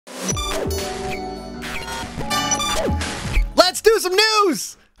Let's do some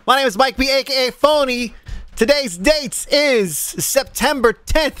news! My name is Mike B, aka Fony. Today's date is September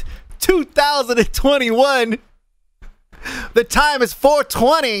 10th, 2021. The time is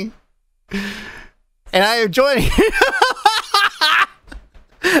 4:20. And I am joined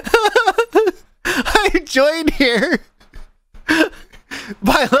I am joined here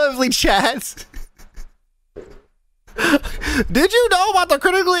by lovely chats. Did you know about the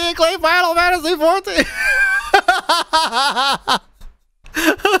critically acclaimed Final Fantasy 14?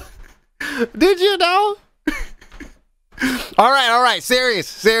 Did you know? All right,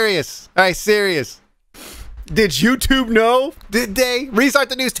 serious. All right, serious. Did YouTube know? Did they restart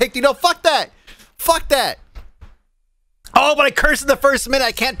the news? Take, no, fuck that. Fuck that. Oh, but I cursed in the first minute.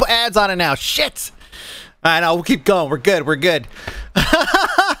 I can't put ads on it now. Shit. All right, no, we'll keep going. We're good.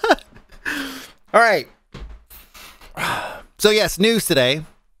 All right. So yes, news today.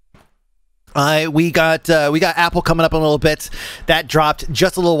 We got Apple coming up in a little bit. That dropped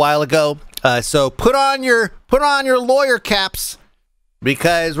just a little while ago. So put on your lawyer caps,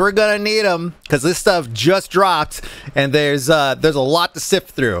 because we're gonna need them, because this stuff just dropped and there's a lot to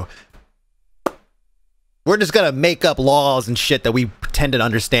sift through. We're just gonna make up laws and shit that we pretend to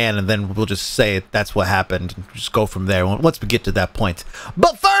understand, and then we'll just say that's what happened and just go from there once we get to that point.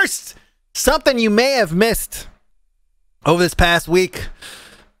 But first, something you may have missed over this past week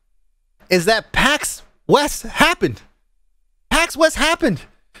is that PAX West happened. PAX West happened.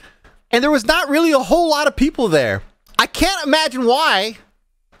 And there was not really a whole lot of people there. I can't imagine why.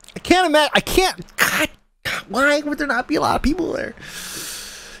 God, why would there not be a lot of people there?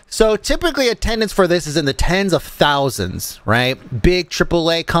 So typically attendance for this is in the tens of thousands, right? Big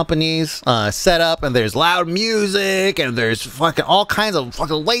AAA companies set up, and there's loud music, and there's fucking all kinds of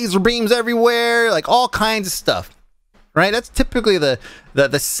fucking laser beams everywhere, like all kinds of stuff. Right, that's typically the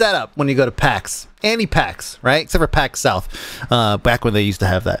setup when you go to PAX, any PAX, right? Except for PAX South, back when they used to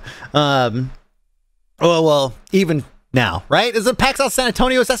have that. Well, even now, right? Is it PAX South San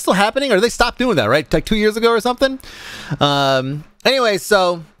Antonio? Is that still happening, or they stopped doing that? Right, like 2 years ago or something. Anyway,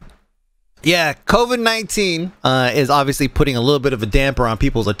 so yeah, COVID-19 is obviously putting a little bit of a damper on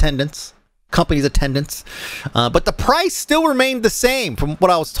people's attendance. Company's attendance, but the price still remained the same from what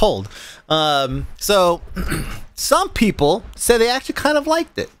I was told. So some people said they actually kind of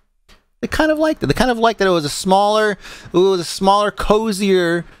liked it. They kind of liked that it was a smaller,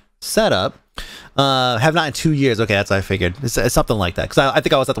 cozier setup. Have not in 2 years. Okay, that's what I figured. It's something like that, because I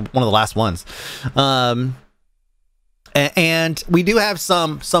think I was at one of the last ones. And we do have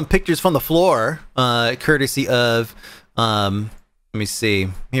some pictures from the floor, courtesy of let me see.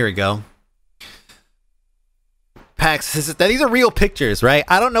 Here we go. PAX, these are real pictures, right?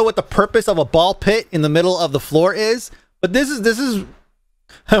 I don't know what the purpose of a ball pit in the middle of the floor is, but this is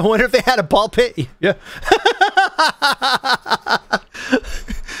I wonder if they had a ball pit. Yeah.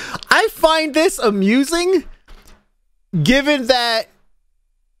 I find this amusing, given that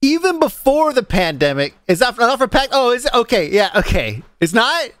even before the pandemic, is that not for PAX? Oh, is it? Okay, yeah, okay. It's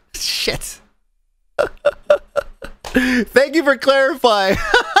not? Shit. Thank you for clarifying.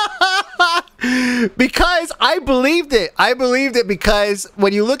 Because I believed it. I believed it because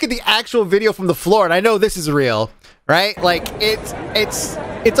when you look at the actual video from the floor, and I know this is real, right? Like it's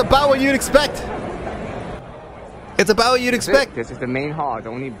about what you'd expect. It's about what you'd expect. This is the main hall. The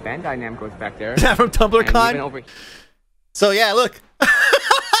only band dynamic goes back there. Is that from TumblrCon? So yeah, look.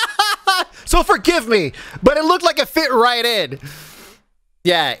 So forgive me, but it looked like it fit right in.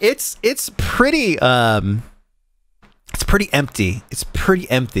 Yeah, it's pretty empty. It's pretty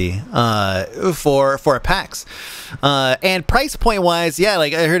empty for a PAX. And price point wise, yeah,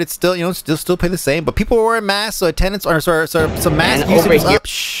 like I heard it's still, still pay the same, but people were wearing masks, so attendance or some mask usage was up.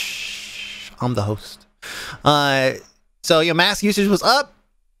 Shh, I'm the host. So mask usage was up.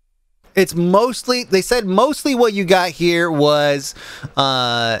 It's mostly, they said mostly what you got here was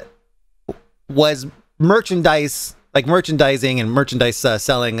merchandise, like merchandising and merchandise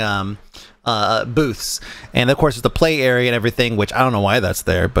selling booths, and of course there's the play area and everything, which I don't know why that's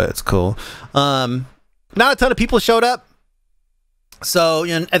there, but it's cool. Not a ton of people showed up, so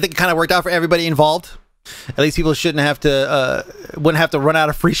I think it kind of worked out for everybody involved. At least people wouldn't have to run out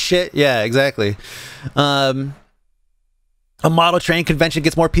of free shit. Yeah, exactly. A model train convention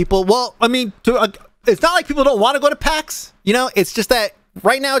gets more people. Well, I mean, it's not like people don't want to go to PAX. It's just that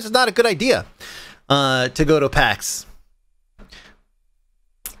right now it's just not a good idea to go to PAX.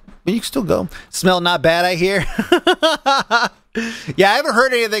 But you can still go. Smell not bad, I hear. Yeah, I haven't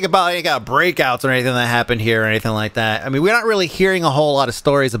heard anything about any kind of breakouts or anything that happened here or anything like that. I mean, we're not really hearing a whole lot of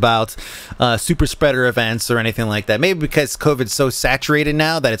stories about super spreader events or anything like that. Maybe because COVID's so saturated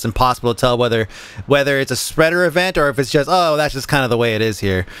now that it's impossible to tell whether it's a spreader event or if it's just, oh, that's just kind of the way it is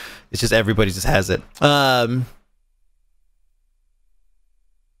here. It's just everybody just has it. Yeah,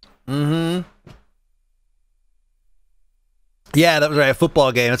 that was right. A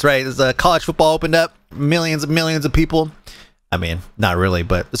football game. That's right. There's college football opened up. Millions and millions of people. I mean, not really,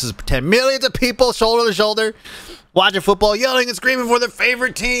 but this is pretend. Millions of people, shoulder to shoulder, watching football, yelling and screaming for their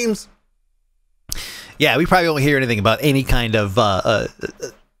favorite teams. Yeah, we probably won't hear anything about any kind of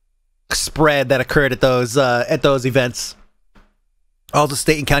spread that occurred at those events. All the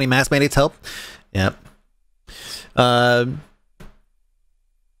state and county mask mandates help. Yep.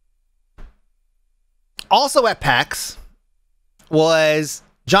 Also at PAX was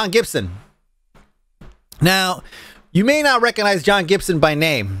John Gibson. Now, you may not recognize John Gibson by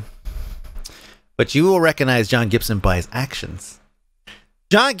name, but you will recognize John Gibson by his actions.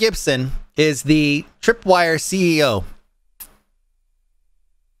 John Gibson is the Tripwire CEO.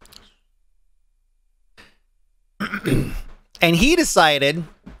 And he decided,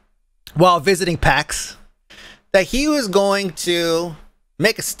 while visiting PAX, that he was going to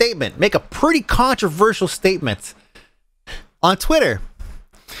make a statement, make a pretty controversial statement on Twitter.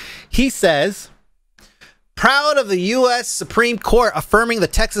 He says, proud of the U.S. Supreme Court affirming the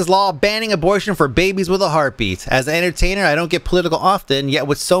Texas law banning abortion for babies with a heartbeat. As an entertainer, I don't get political often, yet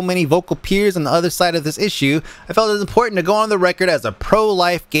with so many vocal peers on the other side of this issue, I felt it was important to go on the record as a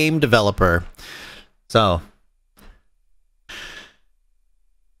pro-life game developer. So,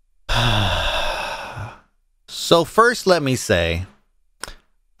 first let me say,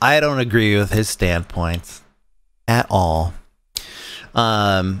 I don't agree with his standpoints at all.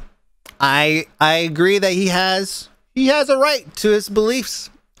 I agree that he has a right to his beliefs,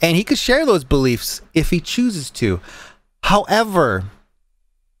 and he could share those beliefs if he chooses to. However,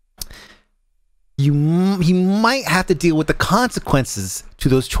 he might have to deal with the consequences to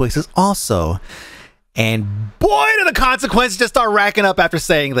those choices also. And boy, do the consequences just start racking up after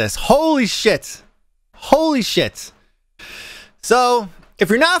saying this. Holy shit. Holy shit. So, if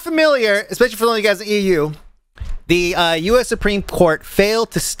you're not familiar, especially for you guys in the EU, the U.S. Supreme Court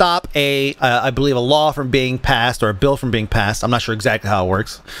failed to stop I believe, a law from being passed or a bill from being passed. I'm not sure exactly how it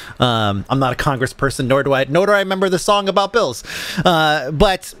works. I'm not a congressperson, nor do I remember the song about bills.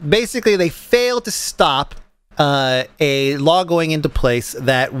 But basically, they failed to stop a law going into place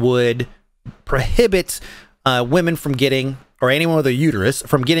that would prohibit women from getting, or anyone with a uterus,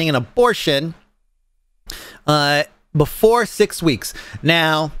 from getting an abortion before 6 weeks.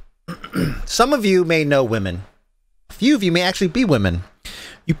 Now, some of you may know women. A few of you may actually be women.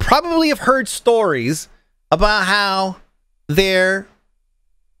 You probably have heard stories about how their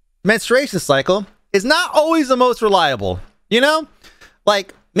menstruation cycle is not always the most reliable. You know?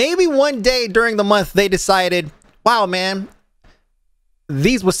 Like, maybe one day during the month they decided, wow, man,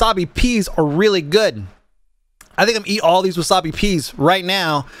 these wasabi peas are really good. I think I'm gonna eat all these wasabi peas right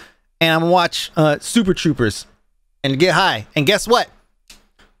now, and I'm gonna watch Super Troopers and get high. And guess what?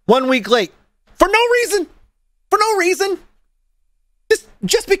 1 week late. For no reason. For no reason.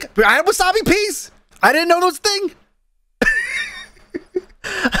 Just because I had wasabi peas. I didn't know those thing.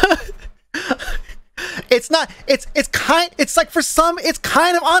 It's like for some it's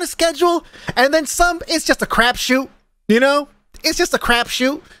kind of on a schedule, and then some it's just a crapshoot, you know? It's just a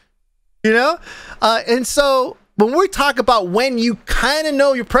crapshoot, you know? And so when we talk about when you kind of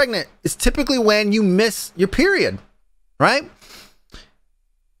know you're pregnant, it's typically when you miss your period, right?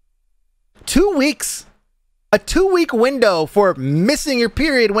 2 weeks. A 2-week window for missing your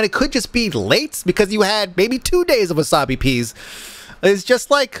period when it could just be late because you had maybe 2 days of wasabi peas is just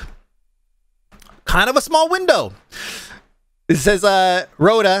like kind of a small window. It says,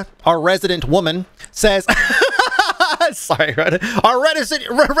 Rhoda, our resident woman, says, sorry, Rhoda, our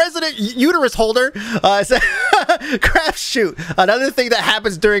resident uterus holder, said, crapshoot, another thing that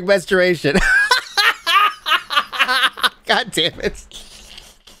happens during menstruation. God damn it.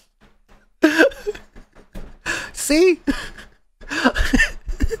 See?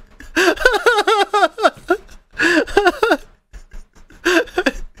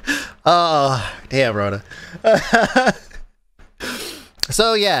 Oh, damn, Rhoda.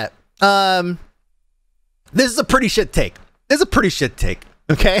 So, yeah. This is a pretty shit take.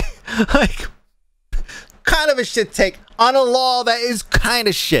 Okay? Like, kind of a shit take on a law that is kind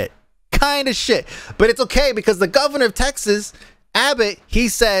of shit. But it's okay because the governor of Texas, Abbott, he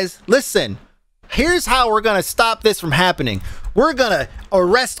says, listen, here's how we're going to stop this from happening. We're going to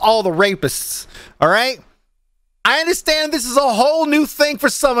arrest all the rapists, all right? I understand this is a whole new thing for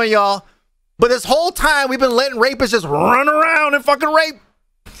some of y'all, but this whole time we've been letting rapists just run around and fucking rape.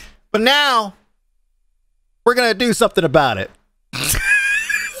 But now we're gonna do something about it.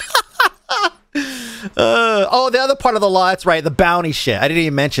 Oh, the other part of the law, that's right, the bounty shit. I didn't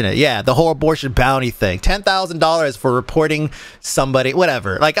even mention it. Yeah, the whole abortion bounty thing. $10,000 for reporting somebody,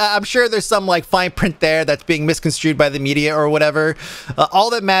 whatever. Like, I'm sure there's some, like, fine print there that's being misconstrued by the media or whatever.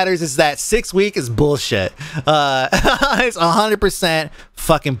 All that matters is that 6 week is bullshit. It's 100%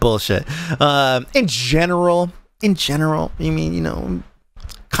 fucking bullshit. In general, I mean, you know,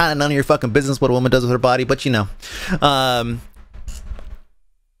 kind of none of your fucking business what a woman does with her body, but you know.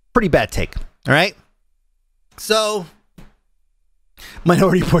 Pretty bad take, all right? So,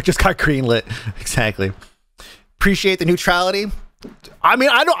 Minority Report just got greenlit. Exactly. Appreciate the neutrality. I mean,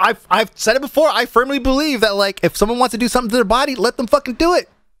 I've said it before. I firmly believe that, like, if someone wants to do something to their body, let them fucking do it.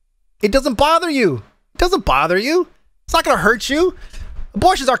 It doesn't bother you. It doesn't bother you. It's not going to hurt you.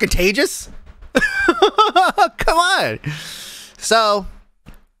 Abortions are contagious. Come on. So,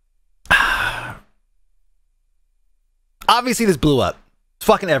 obviously this blew up. It's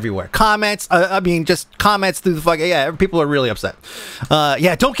fucking everywhere. Comments, I mean, just comments through the fucking, yeah, people are really upset.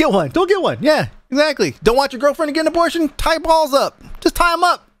 Yeah, don't get one. Don't get one. Yeah, exactly. Don't want your girlfriend to get an abortion? Tie your balls up. Just tie them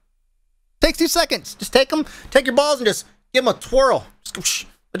up. Takes 2 seconds. Just take them, take your balls and just give them a twirl.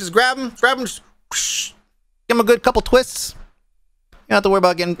 Just grab them, just whoosh. Give them a good couple twists. You don't have to worry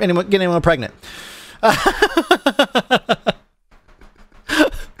about getting anyone pregnant.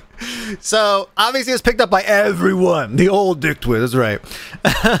 So, obviously, it's picked up by everyone. The old dick twist, that's right.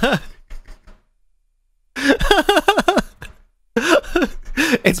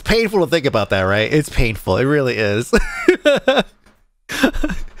 It's painful to think about that, right? It's painful. It really is. It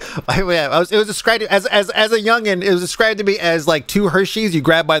was described as a youngin'. It was described to me as like 2 Hershey's you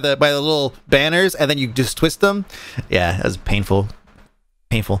grab by the little banners and then you just twist them. Yeah, that was painful.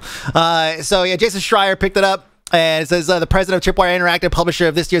 So yeah, Jason Schreier picked it up. And it says, the president of Tripwire Interactive, publisher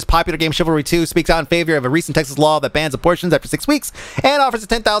of this year's popular game Chivalry 2, speaks out in favor of a recent Texas law that bans abortions after 6 weeks and offers a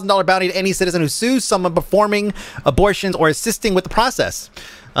 $10,000 bounty to any citizen who sues someone performing abortions or assisting with the process.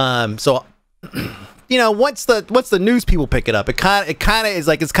 So, you know, once the news people pick it up, it kind of is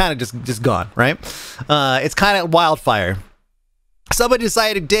like, it's kind of just gone, right? It's kind of wildfire. Somebody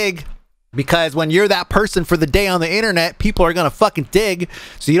decided to dig. Because when you're that person for the day on the internet, people are going to fucking dig.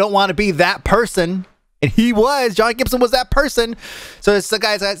 So you don't want to be that person. And John Gibson was that person. So this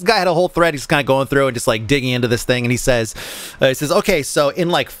guy had a whole thread. He's kind of going through and just like digging into this thing. And he says, okay, so in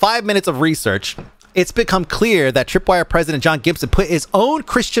like 5 minutes of research, it's become clear that Tripwire president John Gibson put his own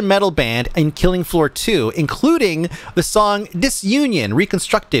Christian metal band in Killing Floor 2, including the song Disunion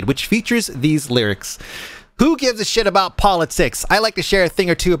Reconstructed, which features these lyrics. Who gives a shit about politics? I like to share a thing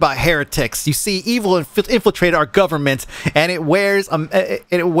or two about heretics. You see, evil infiltrated our government, and it wears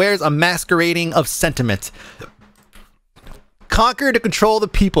a masquerading of sentiment. Conquer to control the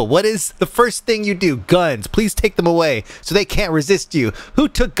people. What is the first thing you do? Guns. Please take them away so they can't resist you. Who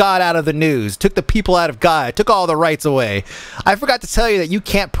took God out of the news? Took the people out of God. Took all the rights away. I forgot to tell you that you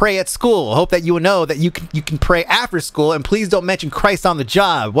can't pray at school. Hope that you know that you can pray after school, and please don't mention Christ on the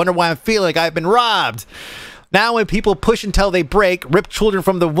job. Wonder why I'm feeling like I've been robbed. Now when people push until they break, rip children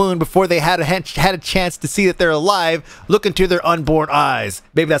from the womb before they had a chance to see that they're alive, look into their unborn eyes.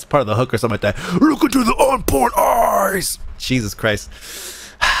 Maybe that's part of the hook or something like that. Look into the unborn eyes. Jesus Christ.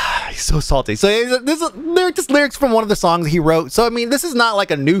 He's so salty. So they're just lyrics from one of the songs he wrote. So, I mean, this is not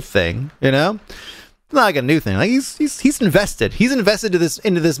like a new thing, you know? It's not like a new thing. Like he's invested. He's invested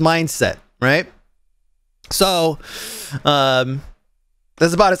into this mindset, right? So,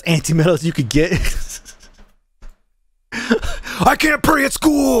 that's about as anti-metal as you could get. I can't pray at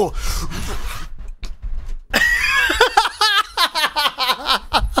school.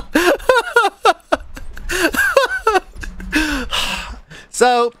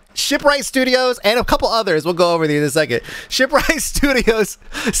 So, Shipwright Studios and a couple others, we'll go over these in a second. Shipwright Studios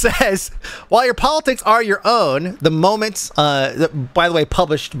says, while your politics are your own, the moments, by the way,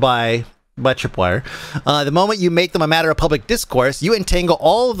 published by Tripwire, the moment you make them a matter of public discourse, you entangle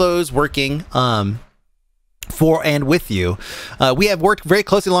all of those working for and with you. We have worked very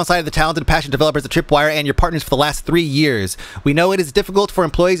closely alongside the talented and passionate developers at Tripwire and your partners for the last 3 years. We know it is difficult for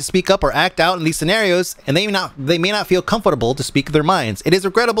employees to speak up or act out in these scenarios, and they may not feel comfortable to speak their minds. It is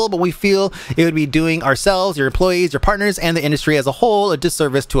regrettable, but we feel it would be doing ourselves, your employees, your partners, and the industry as a whole a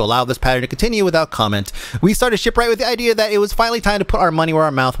disservice to allow this pattern to continue without comment. We started Shipwright with the idea that it was finally time to put our money where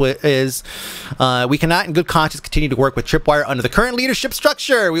our mouth is. We cannot in good conscience continue to work with Tripwire under the current leadership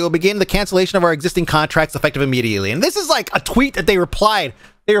structure. We will begin the cancellation of our existing contracts effective immediately. And this is like a tweet that they replied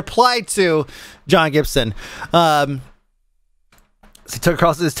they replied to John Gibson. He took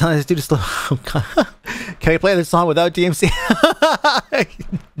across this telling this dude to slow. Oh, God. Can we play this song without DMC?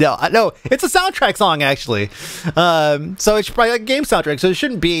 No, it's a soundtrack song actually. So it's probably like a game soundtrack. So it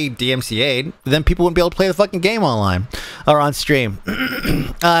shouldn't be DMCA'd. Then people wouldn't be able to play the fucking game online or on stream.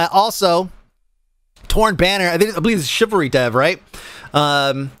 Also, Torn Banner. I believe it's Chivalry Dev, right?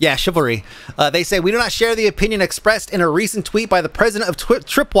 Yeah, Chivalry. They say, we do not share the opinion expressed in a recent tweet by the president of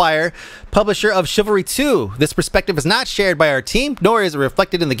Tripwire, publisher of Chivalry 2. This perspective is not shared by our team, nor is it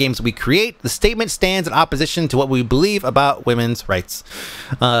reflected in the games we create. The statement stands in opposition to what we believe about women's rights.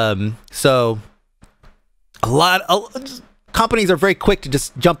 So companies are very quick to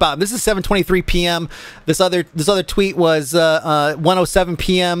just jump out. This is 7:23 p.m. This other tweet was 1:07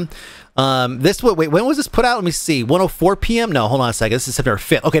 p.m. Wait, when was this put out? Let me see. 1:04 p.m. No, hold on a second. This is September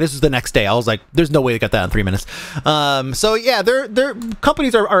 5th. Okay, this is the next day. I was like, there's no way they got that in 3 minutes. So yeah, their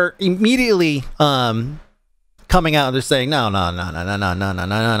companies are immediately coming out and they're saying no.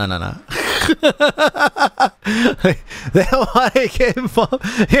 They don't want to get involved.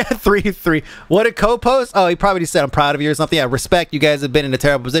 Yeah, 3-3. What did Ko post? Oh, he probably just said, I'm proud of you or something. Yeah, respect. You guys have been in a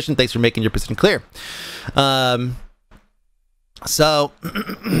terrible position. Thanks for making your position clear. So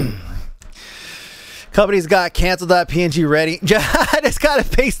companies got cancel.png ready. I just gotta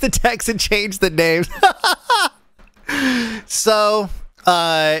paste the text and change the names. So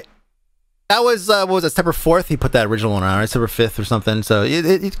that was what was it, September 4th? He put that original one on, right? September 5th or something. So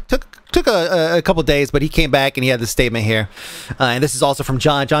it took a couple days, but he came back and he had this statement here. And this is also from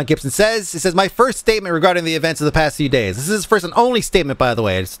John. John Gibson says, my first statement regarding the events of the past few days. This is his first and only statement, by the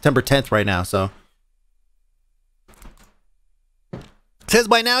way. It's September 10th right now, so. Says,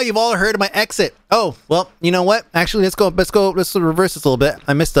 by now you've all heard of my exit. Oh, well, you know what? Actually, let's reverse this a little bit.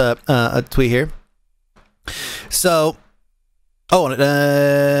 I missed a tweet here. So, do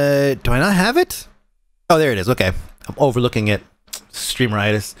I not have it? Oh, there it is. Okay. I'm overlooking it.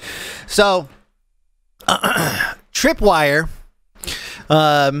 Streameritis. So, Tripwire,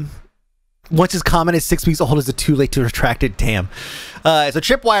 once his comment is 6 weeks old, is it too late to retract it? Damn. So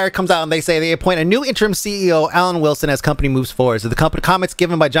Tripwire comes out and they say they appoint a new interim CEO, Alan Wilson, as company moves forward. So the comments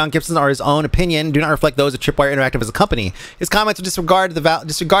given by John Gibson are his own opinion, do not reflect those of Tripwire Interactive as a company. His comments are disregarded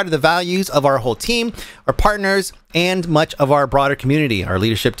the values of our whole team, our partners, and much of our broader community, our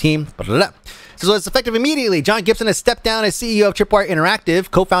leadership team. Blah, blah, blah. So it's effective immediately. John Gibson has stepped down as CEO of Tripwire Interactive,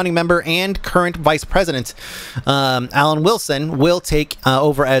 co-founding member and current vice president. Alan Wilson will take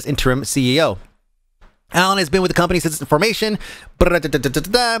over as interim CEO. Alan has been with the company since its formation, and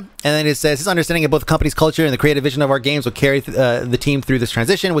then it says his understanding of both the company's culture and the creative vision of our games will carry the team through this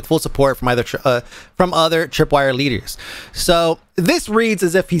transition with full support from other Tripwire leaders. So this reads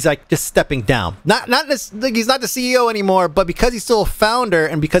as if he's like just stepping down. Not like he's not the CEO anymore, but because he's still a founder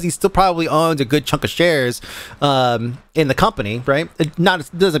and because he still probably owns a good chunk of shares in the company, right? It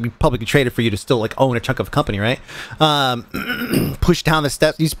doesn't be publicly traded for you to still like own a chunk of a company, right? Push down the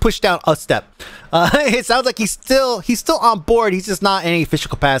steps. He's pushed down a step. It sounds like he's still on board. He's just not in any official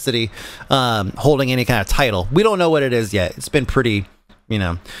capacity, holding any kind of title. We don't know what it is yet. It's been pretty,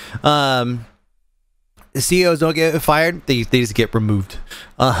 the CEOs don't get fired. They just get removed.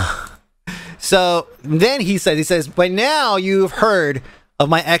 So then he says, by now you've heard of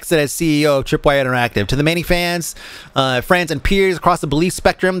my exit as CEO of Tripwire Interactive. To the many fans, friends, and peers across the belief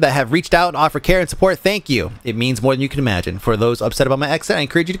spectrum that have reached out and offered care and support, thank you. It means more than you can imagine. For those upset about my exit, I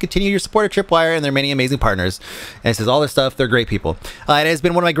encourage you to continue your support of Tripwire and their many amazing partners. And it says all this stuff. They're great people. It has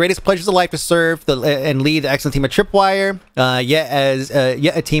been one of my greatest pleasures of life to serve and lead the excellent team at Tripwire.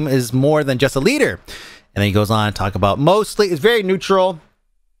 Yet a team is more than just a leader. And then he goes on to talk about mostly, it's very neutral,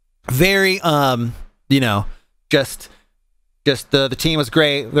 very, just the team was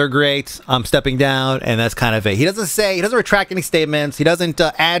great. They're great. I'm stepping down, and that's kind of it. He doesn't retract any statements. He doesn't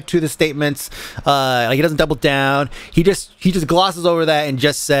add to the statements. Like he doesn't double down. He just glosses over that and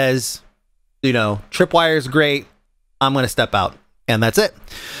just says, Tripwire is great. I'm going to step out, and that's it.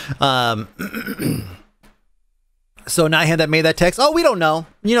 So Nihan that made that text. Oh, we don't know.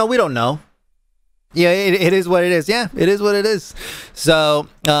 We don't know. Yeah, it is what it is. Yeah, it is what it is. So,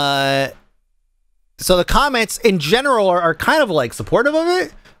 so the comments in general are kind of like supportive of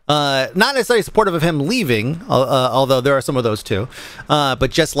it. Not necessarily supportive of him leaving, although there are some of those too.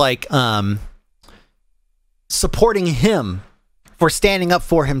 But just like supporting him for standing up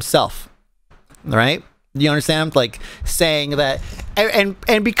for himself. Right? Do you understand? Like saying that,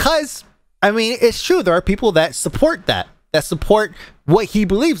 and because it's true. There are people that support that support what he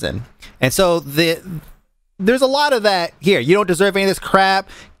believes in. And so there's a lot of that here. You don't deserve any of this crap.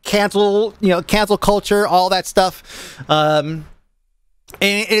 Cancel culture, all that stuff.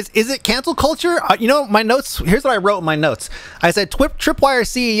 And is it cancel culture? You know, my notes, here's what I wrote in my notes. I said, Tripwire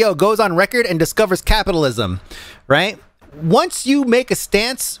CEO goes on record and discovers capitalism, right? Once you make a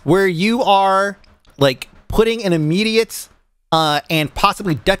stance where you are like putting an immediate and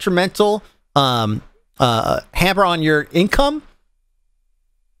possibly detrimental hamper on your income,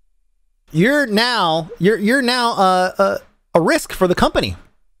 you're now a risk for the company.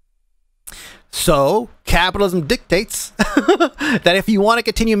 So capitalism dictates that if you want to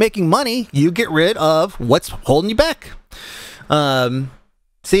continue making money, you get rid of what's holding you back.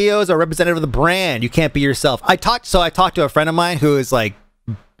 CEOs are representative of the brand. You can't be yourself. I talked to a friend of mine who is like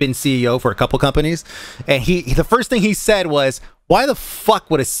been CEO for a couple companies, and the first thing he said was, why the fuck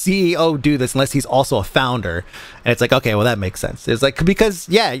would a CEO do this unless he's also a founder? And it's like, okay, well, that makes sense. It's like, because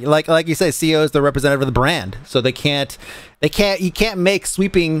yeah, like you said, CEO is the representative of the brand, so you can't make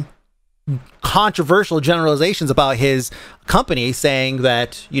sweeping controversial generalizations about his company saying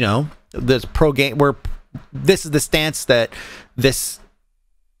that, you know, this pro game, where this is the stance that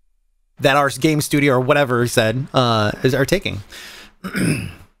our game studio or whatever he said are taking.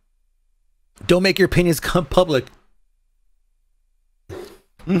 Don't make your opinions come public.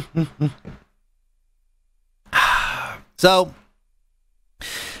 So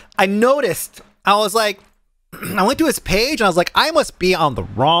I noticed, I was like, I went to his page and I was like, I must be on the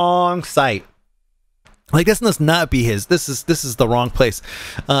wrong site. Like, this must not be his. This is the wrong place,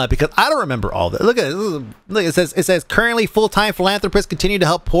 because I don't remember all that. Look at it. Look, it says currently full-time philanthropists continue to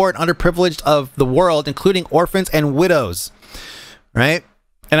help poor and underprivileged of the world, including orphans and widows. Right?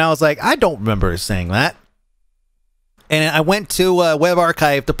 And I was like, I don't remember saying that. And I went to Web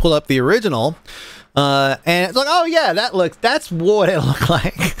Archive to pull up the original, and it's like, oh yeah, that's what it looked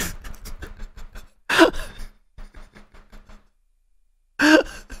like.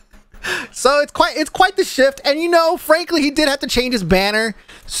 So it's quite the shift, and you know, frankly, he did have to change his banner.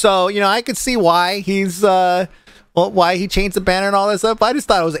 So you know, I could see why he's why he changed the banner and all this stuff. I just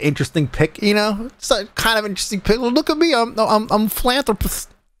thought it was an interesting pick. You know, it's a kind of interesting pick. Look at me, I'm philanthropist,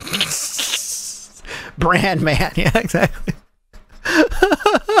 brand man. Yeah, exactly.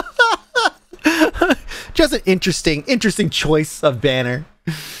 Just an interesting choice of banner.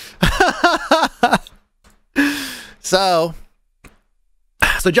 So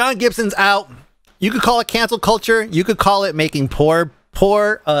John Gibson's out. You could call it cancel culture. You could call it making poor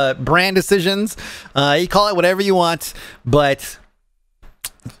brand decisions. You call it whatever you want, but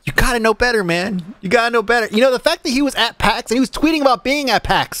you gotta know better, man. You gotta know better. You know, the fact that he was at PAX and he was tweeting about being at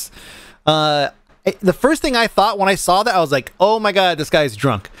PAX. The first thing I thought when I saw that, I was like, oh my God, this guy's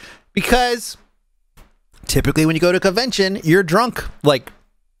drunk. Because typically when you go to a convention, you're drunk like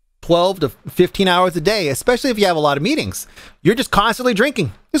 12 to 15 hours a day, especially if you have a lot of meetings. You're just constantly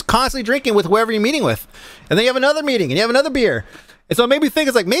drinking with whoever you're meeting with. And then you have another meeting and you have another beer. And so it made me think,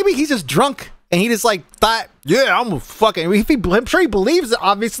 it's like, maybe he's just drunk and he just like thought, yeah, I'm fucking, I'm sure he believes it,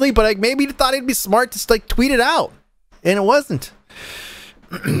 obviously, but like maybe he thought it'd be smart to like tweet it out. And it wasn't.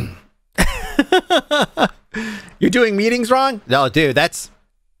 You're doing meetings wrong? No, dude, that's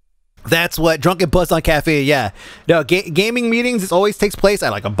what Drunken Buzz on Cafe. Yeah, no, gaming meetings. It always takes place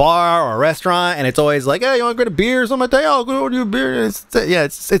at like a bar or a restaurant, and it's always like, hey, you want to get a beer or something like that? I'll go do a beer.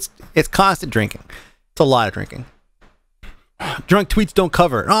 It's constant drinking. It's a lot of drinking. Drunk tweets don't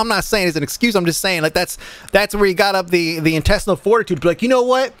cover. No, I'm not saying it's an excuse. I'm just saying like that's where you got up the intestinal fortitude to be like, you know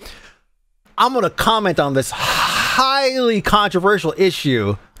what? I'm gonna comment on this highly controversial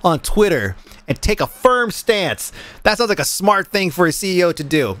issue on Twitter and take a firm stance. That sounds like a smart thing for a CEO to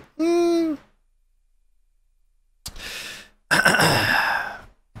do.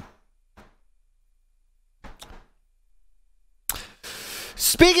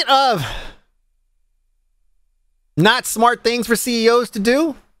 Speaking of not smart things for CEOs to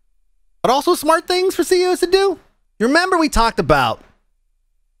do, but also smart things for CEOs to do. You remember we talked about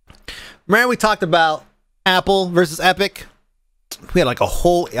Apple versus Epic? We had like I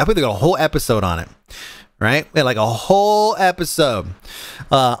think we got a whole episode on it, right? We had like a whole episode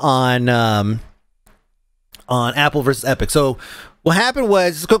on Apple versus Epic. So what happened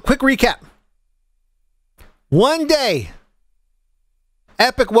was, just a quick recap. One day,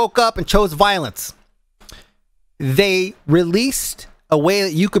 Epic woke up and chose violence. They released a way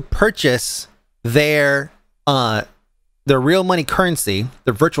that you could purchase their real money currency,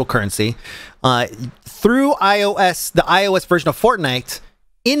 their virtual currency, through iOS, the iOS version of Fortnite,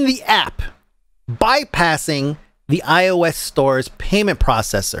 in the app, bypassing the iOS store's payment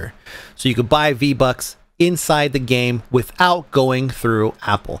processor. So you could buy V-Bucks inside the game without going through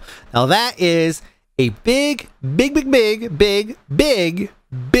Apple. Now that is a big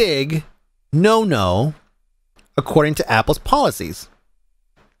no-no according to Apple's policies.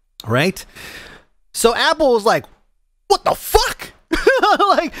 right? So Apple was like, what the fuck?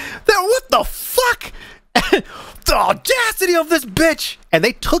 Like, what the fuck? The audacity of this bitch. And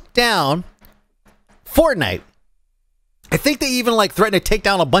they took down Fortnite. I think they even like threatened to take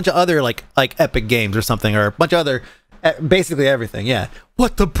down a bunch of other like Epic Games or something, or a bunch of other, basically everything. Yeah.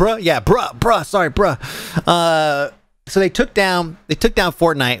 What the bruh? Yeah, bruh. Sorry, bruh. So they took down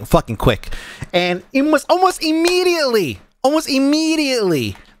Fortnite fucking quick, and it was almost immediately, Fortnite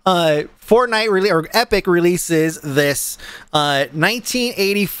or Epic releases this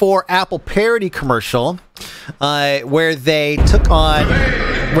 1984 Apple parody commercial, where they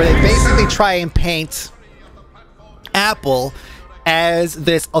basically try and paint Apple as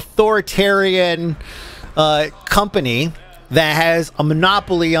this authoritarian company that has a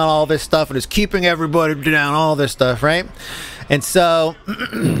monopoly on all this stuff and is keeping everybody down, all this stuff, right? And so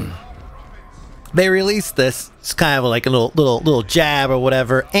they released this. It's kind of like a little jab or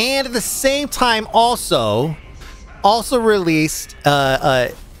whatever, and at the same time also released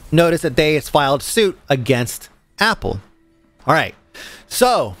notice that they has filed suit against Apple. All right,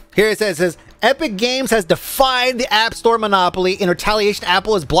 so here it says Epic Games has defied the App Store monopoly. In retaliation,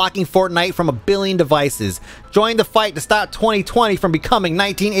 Apple is blocking Fortnite from 1 billion devices. Join the fight to stop 2020 from becoming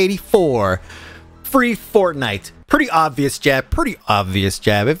 1984. Free Fortnite. Pretty obvious jab.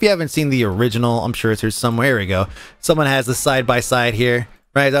 If you haven't seen the original, I'm sure it's here somewhere. Here we go. Someone has the side-by-side here.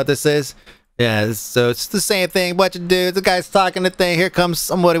 Right, is that what this is? Yeah, so it's the same thing. Bunch of dudes. The guy's talking the thing. Here comes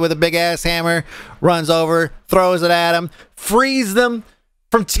somebody with a big-ass hammer. Runs over. Throws it at him. Frees them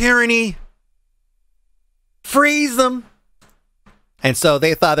from tyranny. Freeze them. And so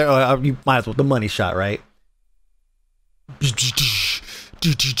they thought you might as well, the money shot, right?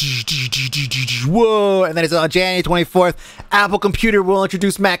 Whoa. And then it's on January 24th, Apple Computer will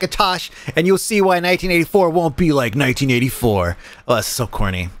introduce Macintosh, and you'll see why 1984 won't be like 1984. Oh, that's so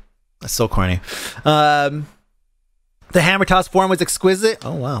corny. The hammer toss form was exquisite.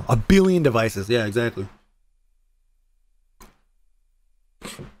 Oh wow, 1 billion devices. Yeah, exactly.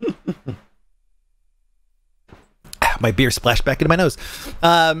 My beer splashed back into my nose.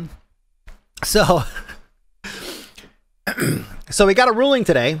 So we got a ruling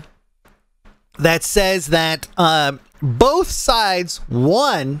today that says that both sides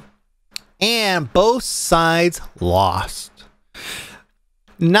won and both sides lost.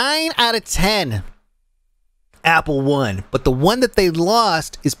 9 out of 10 Apple won, but the one that they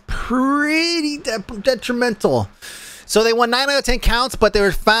lost is pretty detrimental. So they won 9 out of 10 counts, but they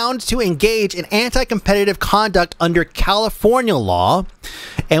were found to engage in anti-competitive conduct under California law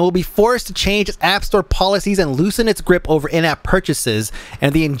and will be forced to change its App Store policies and loosen its grip over in-app purchases.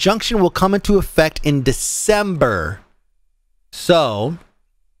 And the injunction will come into effect in December. So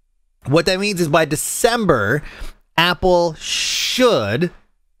what that means is by December, Apple should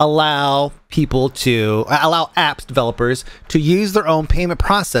allow apps developers to use their own payment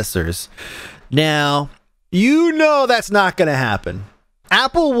processors. Now, you know that's not going to happen.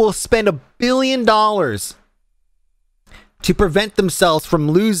 Apple will spend $1 billion to prevent themselves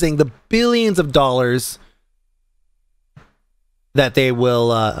from losing the billions of dollars that they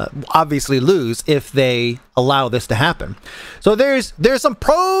will obviously lose if they allow this to happen. So there's some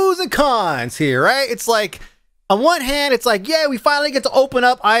pros and cons here, right? It's like, on one hand, it's like, yeah, we finally get to open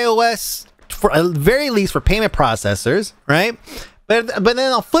up iOS for at very least for payment processors, right? But then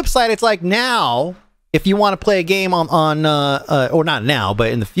on the flip side, it's like now, if you want to play a game or not now,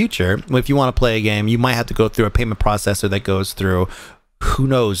 but in the future, if you want to play a game, you might have to go through a payment processor that goes through who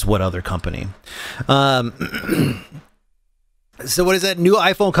knows what other company. So what is that? New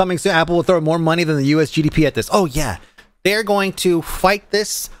iPhone coming soon. Apple will throw more money than the US GDP at this. Oh yeah, they're going to fight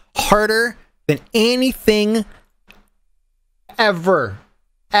this harder than anything ever.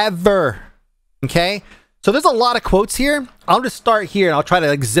 Okay? So there's a lot of quotes here. I'll just start here and I'll try to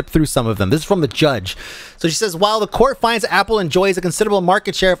like zip through some of them. This is from the judge. So she says, while the court finds that Apple enjoys a considerable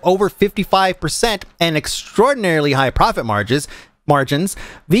market share of over 55% and extraordinarily high profit margins,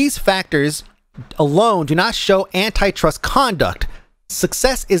 these factors alone do not show antitrust conduct.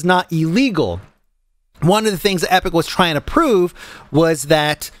 Success is not illegal. One of the things that Epic was trying to prove was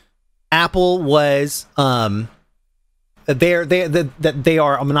that Apple was that they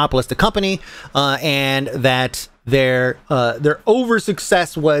are a monopolistic company, and that their over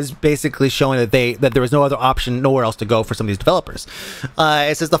success was basically showing that there was no other option, nowhere else to go for some of these developers.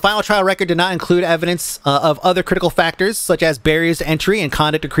 It says the final trial record did not include evidence of other critical factors such as barriers to entry and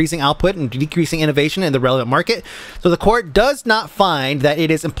conduct decreasing output and decreasing innovation in the relevant market. So the court does not find that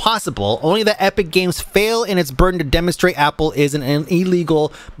it is impossible, only that Epic Games fail in its burden to demonstrate Apple is an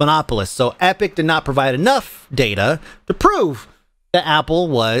illegal monopolist. So Epic did not provide enough data to prove that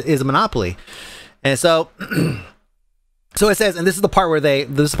Apple is a monopoly. And so so it says, and this is the part where they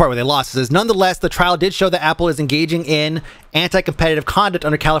lost. It says, nonetheless, the trial did show that Apple is engaging in anti-competitive conduct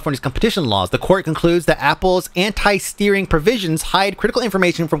under California's competition laws. The court concludes that Apple's anti-steering provisions hide critical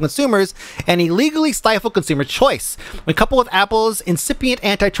information from consumers and illegally stifle consumer choice. When coupled with Apple's incipient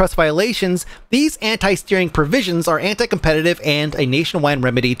antitrust violations, these anti-steering provisions are anti-competitive, and a nationwide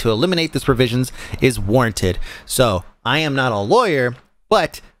remedy to eliminate these provisions is warranted. So, I am not a lawyer,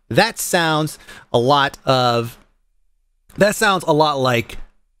 but that sounds a lot like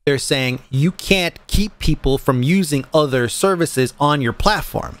they're saying you can't keep people from using other services on your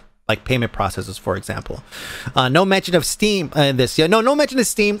platform, like payment processors, for example. No mention of Steam in this. Yeah, no mention of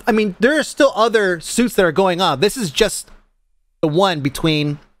Steam. I mean, there are still other suits that are going on. This is just the one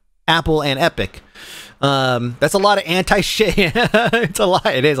between Apple and Epic. That's a lot of anti-shit. It's a lot.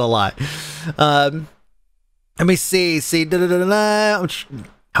 It is a lot. Let me see.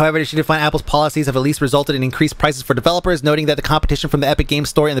 However, she defined Apple's policies have at least resulted in increased prices for developers, noting that the competition from the Epic Games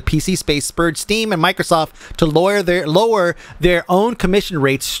Store in the PC space spurred Steam and Microsoft to lower their own commission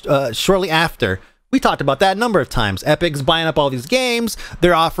rates shortly after. We talked about that a number of times. Epic's buying up all these games.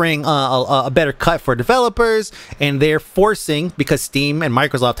 They're offering a better cut for developers, and they're forcing, because Steam and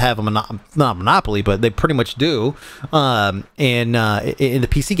Microsoft have not a monopoly, but they pretty much do in the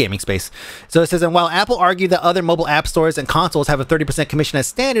PC gaming space. So it says, and while Apple argued that other mobile app stores and consoles have a 30% commission as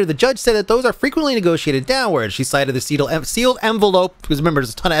standard, the judge said that those are frequently negotiated downward. She cited the sealed envelope, because remember,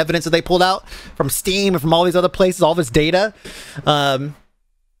 there's a ton of evidence that they pulled out from Steam and from all these other places, all this data.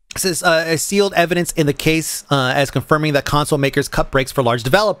 It says sealed evidence in the case as confirming that console makers cut breaks for large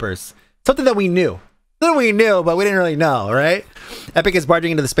developers. Something that we knew. But we didn't really know, right? Epic is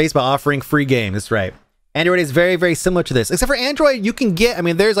barging into the space by offering free games. That's right. Android is very, very similar to this. Except for Android, you can get, I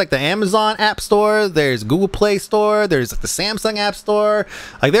mean, there's like the Amazon App Store, there's Google Play Store, there's like the Samsung App Store.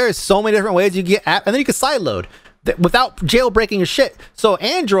 Like, there is so many different ways you get app, and then you can sideload without jailbreaking your shit. So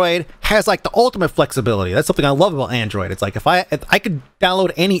Android has like the ultimate flexibility. That's something I love about Android. It's like if I could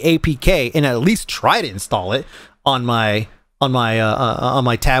download any APK and at least try to install it on my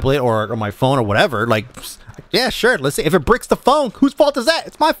tablet or my phone or whatever, like, yeah, sure, let's see. If it bricks the phone, whose fault is that?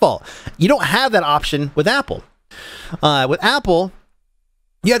 It's my fault. You don't have that option with Apple. With Apple,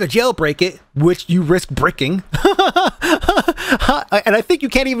 you have to jailbreak it, which you risk bricking. And I think you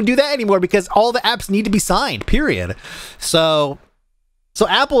can't even do that anymore because all the apps need to be signed, period. So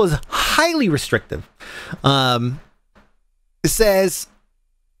Apple is highly restrictive. It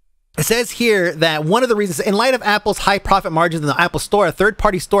says here that one of the reasons, in light of Apple's high profit margins in the Apple Store, a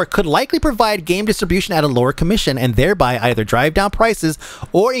third-party store could likely provide game distribution at a lower commission and thereby either drive down prices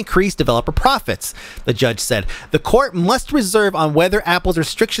or increase developer profits, the judge said. The court must reserve on whether Apple's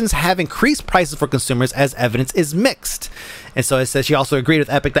restrictions have increased prices for consumers, as evidence is mixed. And so it says she also agreed with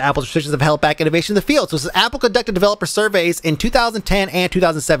Epic that Apple's restrictions have held back innovation in the field. So it says Apple conducted developer surveys in 2010 and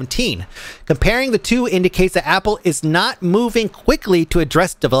 2017. Comparing the two indicates that Apple is not moving quickly to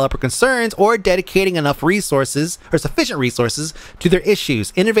address developer concerns or dedicating enough resources or sufficient resources to their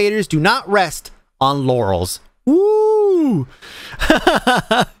issues. Innovators do not rest on laurels. Woo!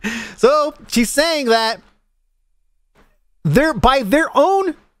 So she's saying that by their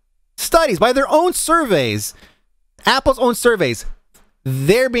own studies, by their own surveys, Apple's own surveys,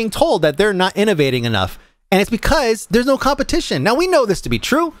 they're being told that they're not innovating enough. And it's because there's no competition. Now, we know this to be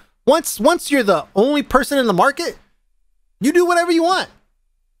true. Once you're the only person in the market, you do whatever you want.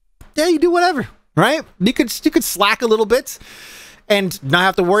 Yeah, you do whatever, right? You could slack a little bit and not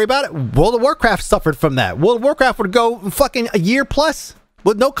have to worry about it. World of Warcraft suffered from that. World of Warcraft would go fucking a year plus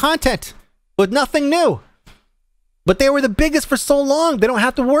with no content, with nothing new. But they were the biggest for so long, they don't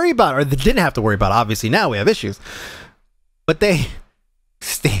have to worry about it. Or they didn't have to worry about it. Obviously, now we have issues. But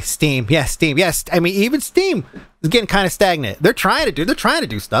Steam, yes. I mean, even Steam is getting kind of stagnant. They're trying to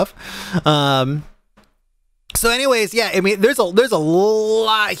do stuff. So anyways, yeah, I mean, there's a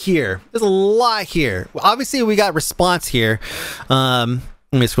lot here. There's a lot here. Obviously, we got response here. Let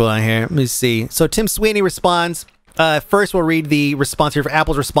me scroll down here. Let me see. So Tim Sweeney responds. First, we'll read the response here for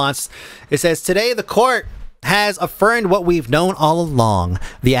Apple's response. It says, today, the court has affirmed what we've known all along.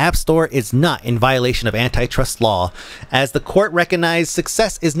 The App Store is not in violation of antitrust law. As the court recognized,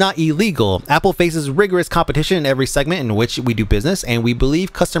 success is not illegal. Apple faces rigorous competition in every segment in which we do business, and we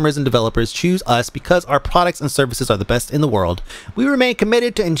believe customers and developers choose us because our products and services are the best in the world. We remain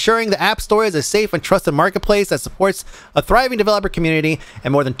committed to ensuring the App Store is a safe and trusted marketplace that supports a thriving developer community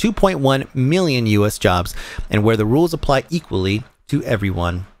and more than 2.1 million U.S. jobs, and where the rules apply equally to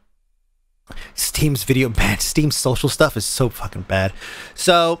everyone. Steam's video, man, Steam's social stuff is so fucking bad.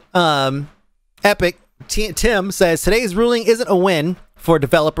 So, Epic Tim says, today's ruling isn't a win for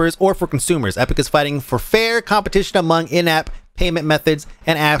developers or for consumers. Epic is fighting for fair competition among in-app payment methods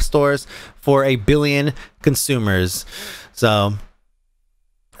and app stores for 1 billion consumers. So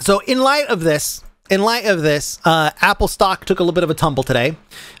in light of this, Apple stock took a little bit of a tumble today.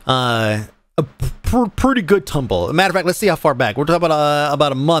 A pretty good tumble. As a matter of fact, let's see how far back. We're talking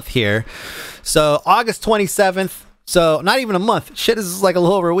about a month here. So August 27th. So not even a month. Shit, this is like a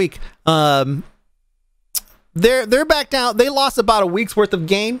little over a week. They're back down. They lost about a week's worth of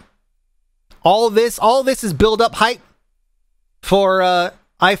gain. All of this is build up hype for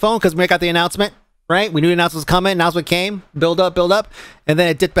iPhone because we got the announcement, right? We knew the announcement was coming. Announcement came. Build up, and then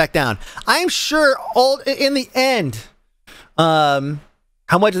it dipped back down. I'm sure in the end,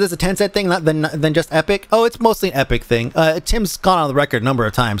 how much is this a Tencent thing than just Epic? Oh, it's mostly an Epic thing. Tim's gone on the record a number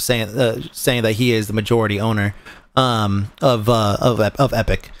of times saying that he is the majority owner of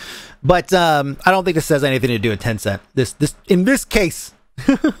Epic. But I don't think this has anything to do with Tencent. This in this case.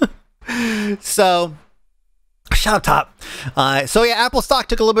 So shut up, Top. So yeah, Apple stock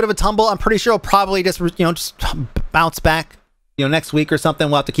took a little bit of a tumble. I'm pretty sure it'll probably just bounce back, next week or something.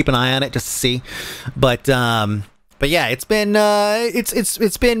 We'll have to keep an eye on it just to see. But yeah, it's been an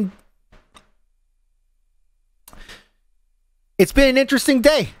interesting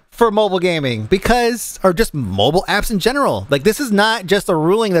day for mobile gaming or just mobile apps in general. Like, this is not just a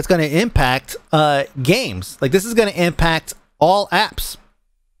ruling that's going to impact games. Like, this is going to impact all apps,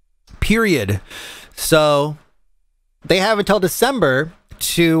 period. So they have until December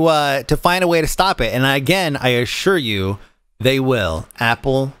to find a way to stop it. And again, I assure you, they will.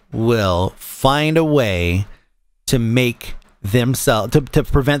 Apple will find a way to make themselves to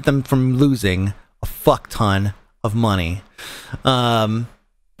prevent them from losing a fuck ton of money.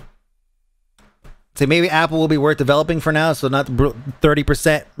 So maybe Apple will be worth developing for now, so not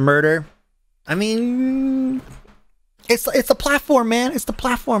 30% murder. I mean, it's the platform, man. It's the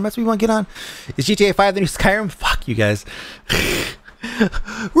platform. That's what we want to get on. Is GTA 5 the new Skyrim? Fuck you guys.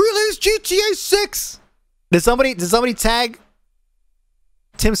 Release GTA 6. Did somebody tag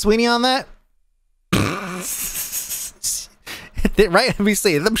Tim Sweeney on that? Right? Let me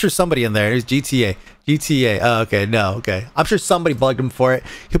see. I'm sure somebody in there. There's GTA. Oh, okay. No, okay. I'm sure somebody bugged him for it.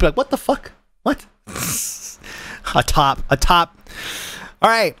 He'll be like, what the fuck? What? A top. All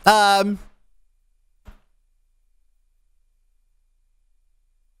right.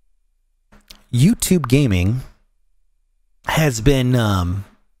 YouTube gaming has been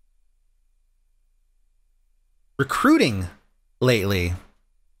recruiting lately.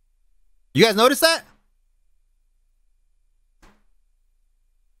 You guys notice that?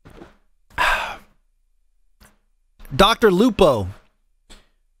 Dr. Lupo.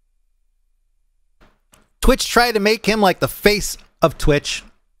 Twitch tried to make him like the face of Twitch,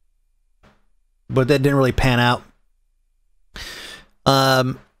 but that didn't really pan out.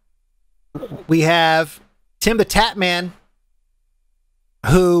 We have Tim the Tap Man,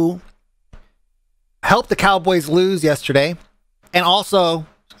 who helped the Cowboys lose yesterday, and also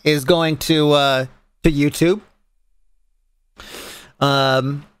is going to YouTube.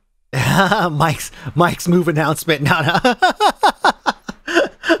 Mike's move announcement. No.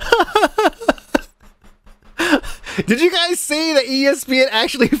 Did you guys see that ESPN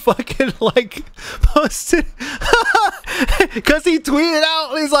actually fucking like posted? Because he tweeted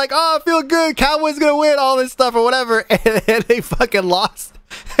out, he's like, "Oh, I feel good. Cowboys gonna win all this stuff or whatever," and they fucking lost.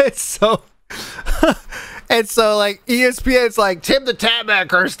 And so like ESPN's like, Tim the Tap Man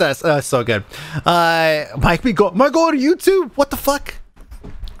cursed us. Oh, so good. Am I going to YouTube? What the fuck?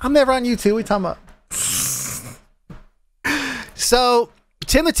 I'm never on YouTube. What are you talking about? So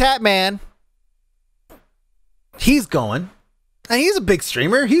Tim the Tap Man, he's going, and he's a big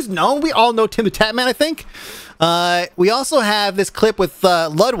streamer. He's known. We all know Tim the Tap Man, I think. We also have this clip with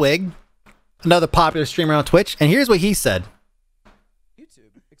Ludwig, another popular streamer on Twitch, and here's what he said. YouTube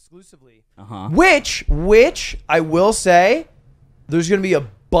exclusively. Which I will say, there's going to be a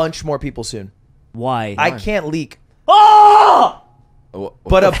bunch more people soon. Why? I can't leak. Oh!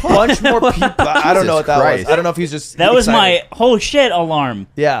 But a bunch more people. I don't know what that was. I don't know if he's just. That was my whole shit alarm.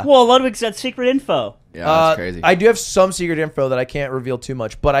 Yeah. Well, Ludwig's got secret info. Yeah, that's crazy. I do have some secret info that I can't reveal too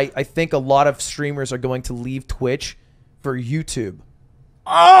much, but I think a lot of streamers are going to leave Twitch for YouTube.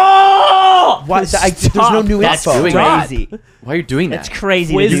 Oh! Why? There's no new info. That's crazy. Why are you doing that? That's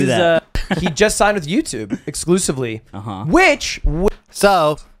crazy to do that. He just signed with YouTube exclusively.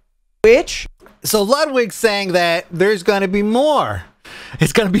 So Ludwig's saying that there's going to be more.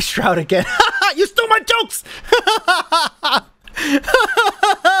 It's going to be Shroud again. You stole my jokes!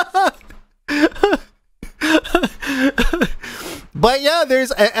 But yeah,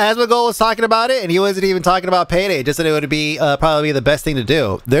 there's Asmongold was talking about it, and he wasn't even talking about payday. Just that it would be probably the best thing to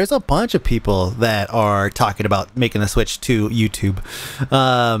do. There's a bunch of people that are talking about making a switch to YouTube.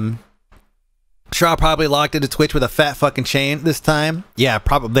 Sure, I'll probably logged into Twitch with a fat fucking chain this time. Yeah,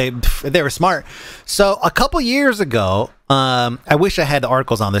 probably they were smart. So a couple years ago, I wish I had the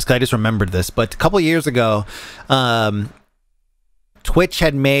articles on this because I just remembered this. But a couple years ago, Twitch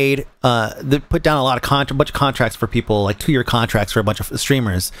had made they put down a lot of bunch of contracts for people, like 2-year contracts for a bunch of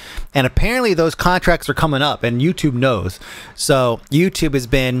streamers, and apparently those contracts are coming up, and YouTube knows. So YouTube has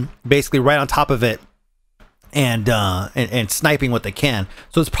been basically right on top of it and sniping what they can.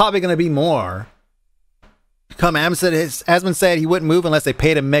 So it's probably going to be more. Come, Asmon said he wouldn't move unless they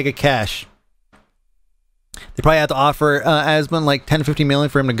paid him mega cash. They probably have to offer Asmon like 10 to 15 million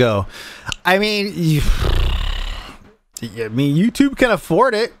for him to go. I mean, YouTube can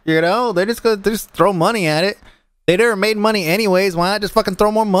afford it, you know. They're just gonna throw money at it. They never made money anyways. Why not just fucking throw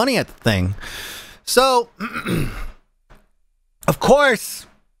more money at the thing? So, of course,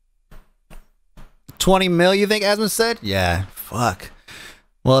 20 mil. You think Asmon said? Yeah, fuck.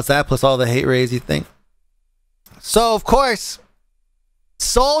 Well, it's that plus all the hate raise. You think? So, of course,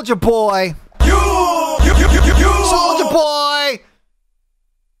 Soulja Boy, Soulja Boy,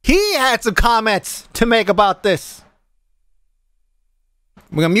 he had some comments to make about this.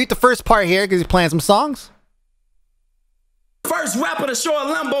 We're gonna mute the first part here because he's playing some songs. First rapper to show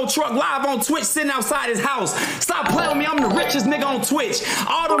a Lambo truck live on Twitch sitting outside his house. Stop playing with me, I'm the richest nigga on Twitch.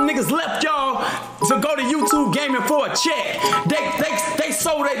 All them niggas left y'all to go to YouTube gaming for a check. They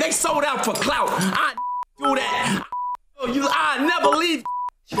sold out for clout. I do that. I never leave.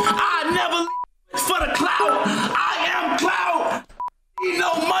 I never leave for the clout. I am clout. Need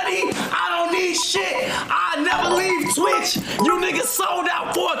no money. I don't need shit. I never leave Twitch. You niggas sold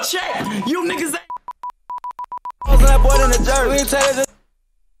out for a check. You niggas ain't. That boy in the dirt.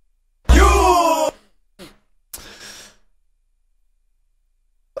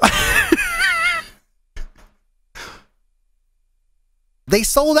 They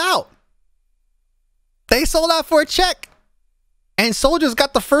sold out. They sold out for a check. And Soulja's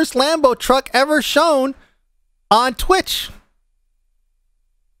got the first Lambo truck ever shown on Twitch.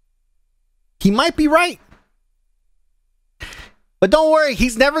 He might be right. But don't worry,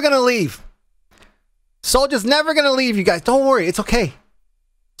 he's never going to leave. Soulja's never going to leave, you guys. Don't worry, it's okay.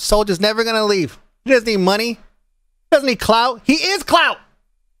 Soulja's never going to leave. He doesn't need money. He doesn't need clout. He is clout.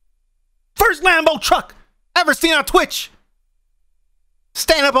 First Lambo truck ever seen on Twitch.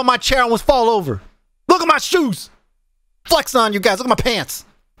 Stand up on my chair and almost fall over. Look at my shoes. Flex on you guys. Look at my pants.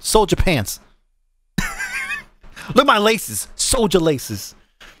 Soulja pants. Look at my laces. Soulja laces.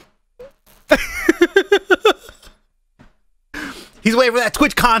 He's waiting for that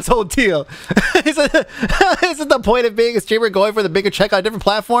Twitch console deal. Is it the point of being a streamer, going for the bigger check on a different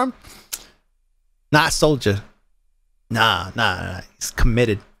platform? Not Soulja. Nah. He's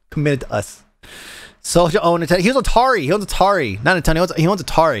committed. Committed to us. Soulja owns Nintendo. He owns Atari. He owns Atari. Not Nintendo. He owns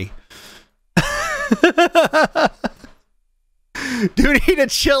Atari. Dude, he need to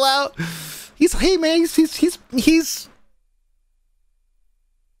chill out. Hey man, he's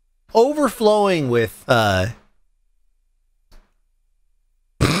overflowing with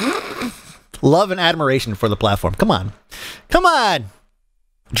love and admiration for the platform. Come on,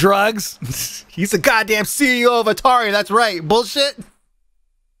 drugs. He's the goddamn CEO of Atari. That's right. Bullshit.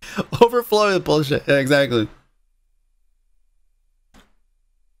 Overflowing with bullshit. Yeah, exactly.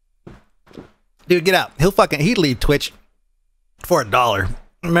 Dude, get out. He'd leave Twitch for $1.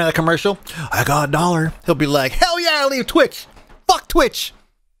 Remember that commercial? I got $1. He'll be like, hell yeah, I'll leave Twitch. Fuck Twitch.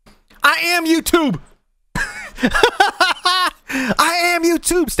 I am YouTube. I am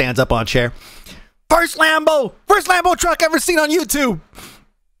YouTube. Stands up on chair. First Lambo truck ever seen on YouTube.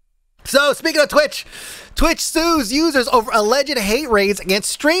 So speaking of Twitch sues users over alleged hate raids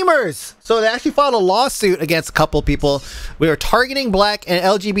against streamers. So they actually filed a lawsuit against a couple of people. We are targeting black and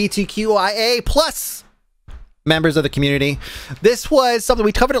LGBTQIA plus members of the community. This was something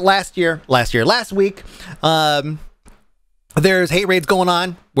we covered it last week. There's hate raids going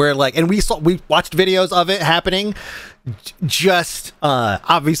on where and we watched videos of it happening. Just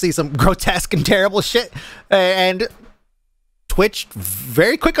obviously some grotesque and terrible shit, and Twitch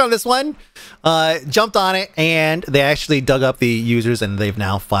very quick on this one, jumped on it, and they actually dug up the users, and they've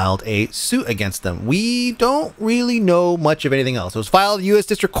now filed a suit against them. We don't really know much of anything else. It was filed U.S.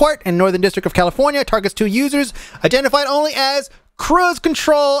 District Court in Northern District of California. Targets 2 users identified only as cruise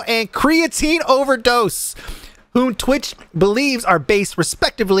control and creatine overdose, whom Twitch believes are based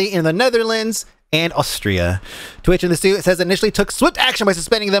respectively in the Netherlands and Austria. Twitch in the suit says initially took swift action by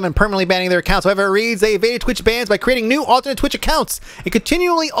suspending them and permanently banning their accounts. However, it reads they evaded Twitch bans by creating new alternate Twitch accounts and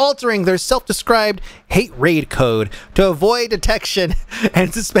continually altering their self-described hate raid code to avoid detection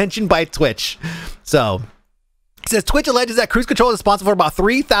and suspension by Twitch. So, it says Twitch alleges that cruise control is responsible for about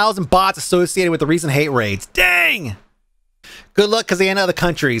 3,000 bots associated with the recent hate raids. Dang! Good luck because they end other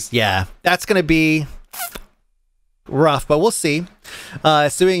countries. Yeah, that's going to be rough, but we'll see.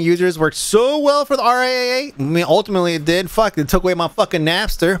 Suing users worked so well for the RIAA. I mean, ultimately it did. Fuck, it took away my fucking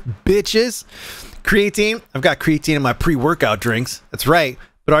Napster, bitches. Creatine. I've got creatine in my pre-workout drinks. That's right.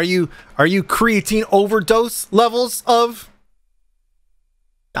 But are you creatine overdose levels of,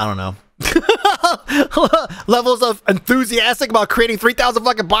 I don't know, levels of enthusiastic about creating 3,000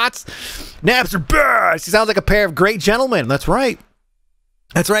 fucking bots? Napster, brr, she sounds like a pair of great gentlemen. That's right.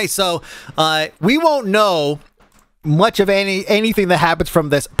 That's right. So we won't know much of anything that happens from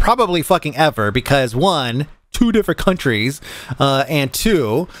this probably fucking ever, because one, 2 different countries, and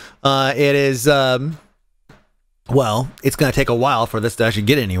 2, it is well, it's going to take a while for this to actually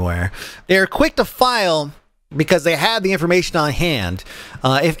get anywhere. They're quick to file because they have the information on hand.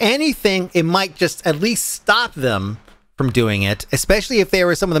 If anything, it might just at least stop them from doing it, especially if they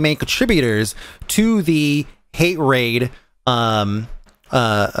were some of the main contributors to the hate raid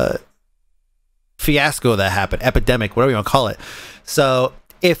fiasco that happened, epidemic, whatever you want to call it. So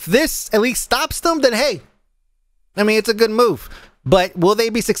if this at least stops them, then hey, I mean, it's a good move. But will they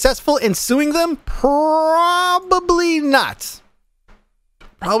be successful in suing them? Probably not.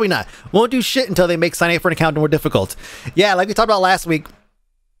 Probably not. Won't do shit until they make signing up for an account more difficult. Yeah, like we talked about last week,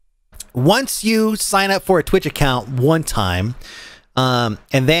 once you sign up for a Twitch account one time, and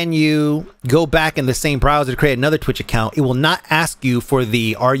then you go back in the same browser to create another Twitch account, it will not ask you for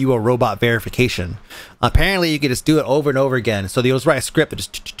the "Are you a robot?" verification. Apparently, you can just do it over and over again. So they'll just write a script and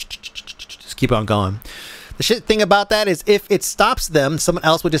just keep on going. The shit thing about that is if it stops them, someone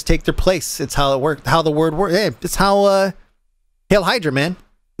else would just take their place. It's how it works. How the word works. Yeah, it's how Hail Hydra, man.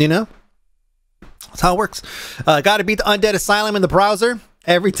 You know, that's how it works. Got to beat the undead asylum in the browser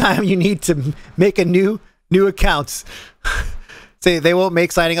every time you need to make a new account. Say they won't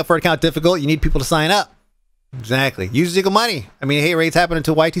make signing up for an account difficult. You need people to sign up. Exactly. Users equal money. I mean, hate raids happen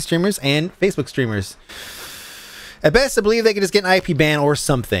to YT streamers and Facebook streamers. At best, I believe they could just get an IP ban or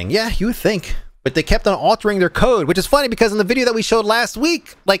something. Yeah, you would think. But they kept on altering their code, which is funny because in the video that we showed last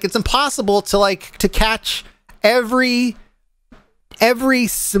week, like, it's impossible to catch every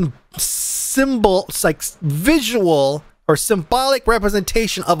symbol, like visual or symbolic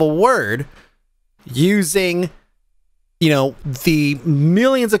representation of a word using, you know, the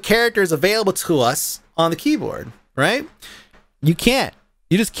millions of characters available to us on the keyboard, right? You can't.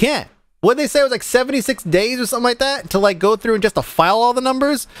 You just can't. What did they say? It was like 76 days or something like that to like go through and just to file all the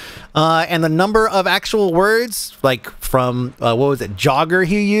numbers and the number of actual words, like from what was it, jogger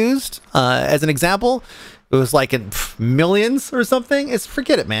he used as an example. It was like in millions or something.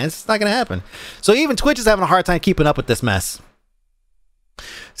 Forget it, man. It's not gonna happen. So even Twitch is having a hard time keeping up with this mess.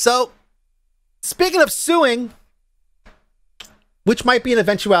 So speaking of suing, which might be an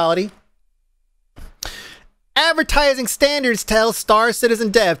eventuality, advertising standards tell Star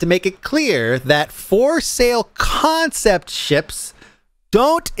Citizen Dev to make it clear that for sale concept ships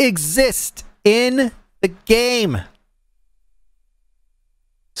don't exist in the game.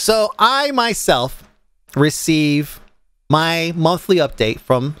 So I myself receive my monthly update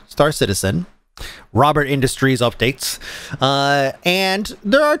from Star Citizen, Robert Industries updates, and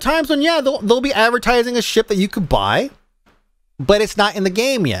there are times when, yeah, they'll be advertising a ship that you could buy, but it's not in the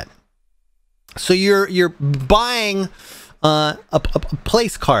game yet. So you're buying a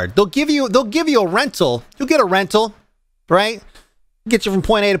place card. They'll give you a rental. You'll get a rental, right? Get you from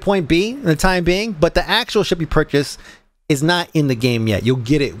point A to point B in the time being, but the actual ship you purchase is not in the game yet. You'll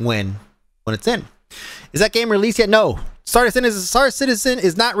get it when it's in. Is that game released yet? No. Star Citizen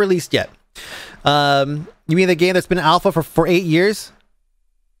is not released yet. You mean the game that's been alpha for 8 years?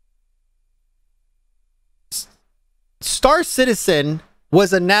 Star Citizen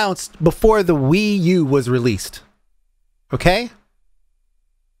was announced before the Wii U was released. Okay?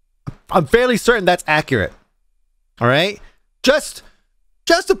 I'm fairly certain that's accurate. All right? Just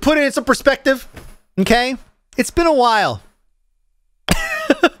to put it in some perspective, okay? It's been a while.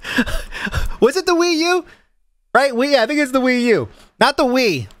 Was it the Wii U? Right? I think it's the Wii U. Not the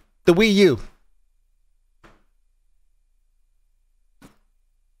Wii. The Wii U.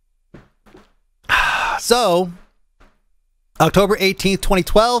 So, October 18th,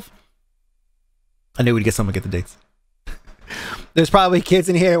 2012. I knew we'd get someone to get the dates. There's probably kids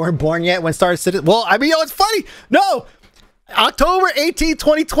in here who weren't born yet when Star Citizen. Well, I mean, it's funny. No, October 18,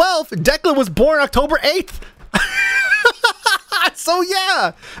 2012. Declan was born October 8th. So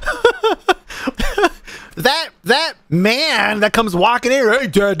yeah. that man that comes walking in, hey,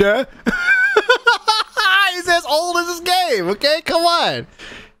 dada. He's as old as this game, okay? Come on.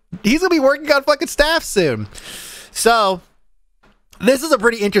 He's gonna be working on fucking staff soon. So this is a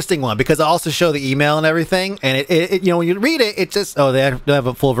pretty interesting one because I also show the email and everything, and it you know, when you read it, it just, oh, they have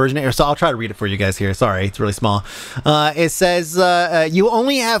a full version here, so I'll try to read it for you guys here. Sorry, it's really small. It says, you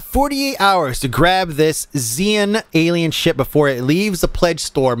only have 48 hours to grab this Xian alien ship before it leaves the pledge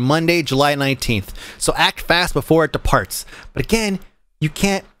store Monday, July 19th. So act fast before it departs. But again, you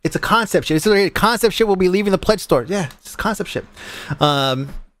can't, it's a concept ship. It's a concept ship will be leaving the pledge store. Yeah, it's a concept ship.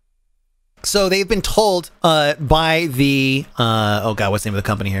 So they've been told by the oh god, what's the name of the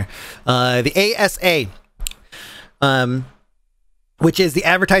company here? The ASA, which is the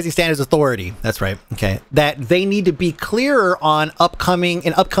Advertising Standards Authority. That's right. Okay, that they need to be clearer on upcoming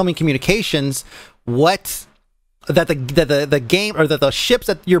communications what that the game or that the ships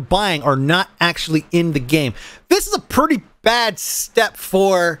that you're buying are not actually in the game. This is a pretty bad step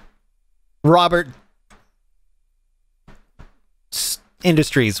for Robert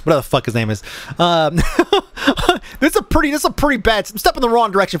Industries, whatever the fuck his name is. This is a pretty bad step in the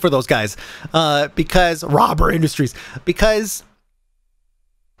wrong direction for those guys. Because Robert Industries, because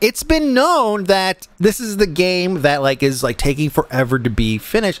it's been known that this is the game that is taking forever to be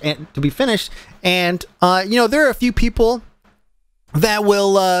finished and you know, there are a few people that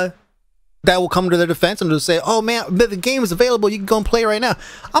will come to their defense and just say, oh man, the game is available, you can go and play right now.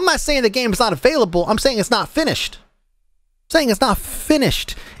 I'm not saying the game is not available, I'm saying it's not finished. It's not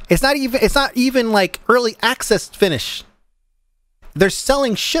finished. It's not even like early access finished. They're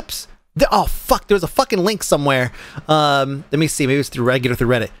selling ships. Oh fuck, there's a fucking link somewhere. Let me see, maybe it's through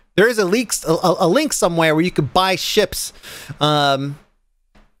Reddit. There is a link somewhere where you could buy ships. Let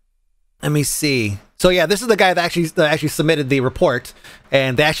me see. So yeah, this is the guy that actually submitted the report,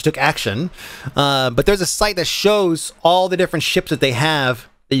 and they actually took action. But there's a site that shows all the different ships that they have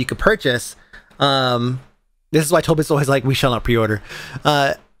that you could purchase. This is why Toby's always like, we shall not pre-order.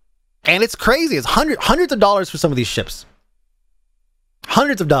 And it's crazy. It's hundreds of dollars for some of these ships.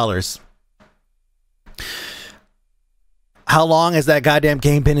 Hundreds of dollars. How long has that goddamn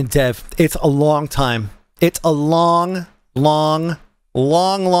game been in dev? It's a long time. It's a long time.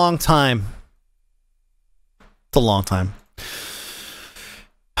 It's a long time.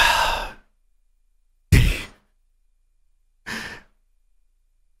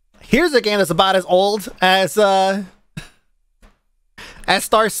 Here's a game that's about as old as Star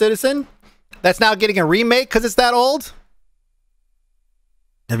Citizen, that's now getting a remake because it's that old.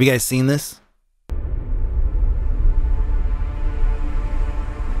 Have you guys seen this?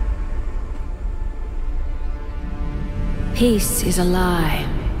 Peace is a lie.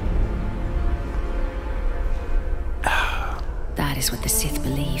 That is what the Sith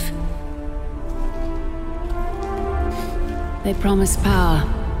believe. They promise power.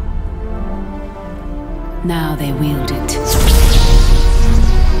 Now they wield it.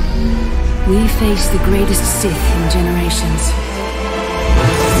 We face the greatest Sith in generations.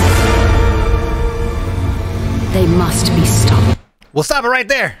 They must be stopped. We'll stop it right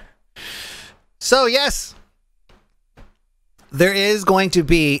there. So yes, there is going to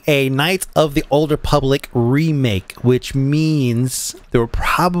be a Knights of the Old Republic remake, which means there will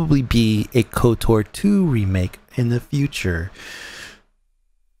probably be a KOTOR 2 remake in the future.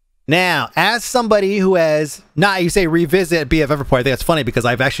 Now, as somebody who has not, you say revisit BF Everport, I think that's funny because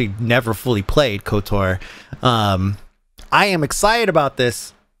I've actually never fully played KOTOR. I am excited about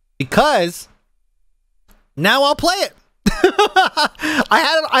this because now I'll play it.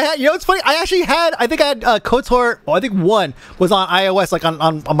 I had, you know, it's funny. I think I had KOTOR. Well, I think one was on iOS, like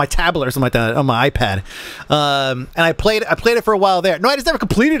on my tablet or something like that, on my iPad. And I played it for a while there. No, I just never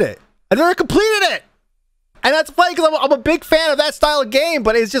completed it. And that's funny because I'm a big fan of that style of game,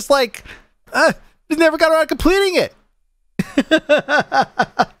 but it's just like, just never got around to completing it.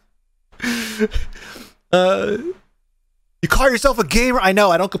 You call yourself a gamer? I know,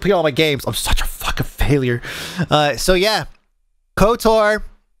 I don't complete all my games. I'm such a fucking failure. So yeah, KOTOR,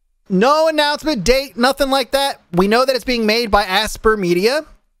 no announcement date, nothing like that. We know that it's being made by Asper Media.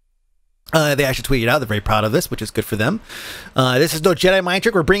 They actually tweeted out, they're very proud of this, which is good for them. This is no Jedi mind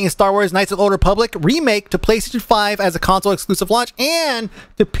trick. We're bringing Star Wars Knights of the Old Republic remake to PlayStation 5 as a console exclusive launch and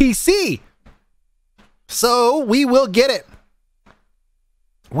to PC. So we will get it.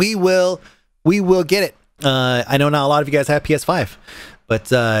 We will get it. I know not a lot of you guys have PS5,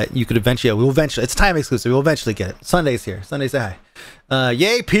 but you could eventually, it's time exclusive. We'll eventually get it. Sunday's here. Sunday say hi.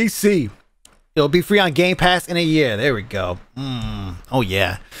 Yay, PC. It'll be free on Game Pass in a year. There we go. Oh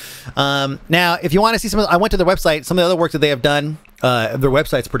yeah. Now, if you want to see I went to their website. Some of the other work that they have done. Their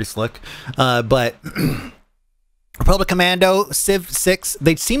website's pretty slick. But Republic Commando, Civ 6,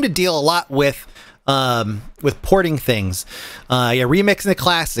 they seem to deal a lot with porting things. Remixing the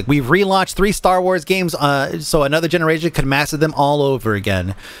classic. We've relaunched 3 Star Wars games, so another generation could master them all over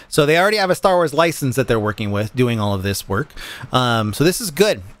again. So they already have a Star Wars license that they're working with, doing all of this work. So this is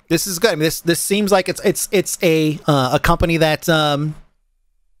good. This is good. I mean, this seems like it's a company that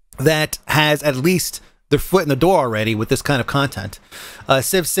that has at least their foot in the door already with this kind of content.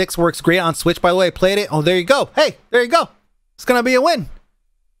 Civ 6 works great on Switch, by the way. I played it. Oh, there you go. Hey, there you go. It's gonna be a win.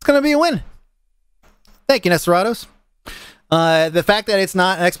 It's gonna be a win. Thank you, Neserados. The fact that it's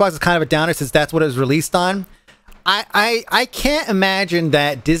not an Xbox is kind of a downer since that's what it was released on. I can't imagine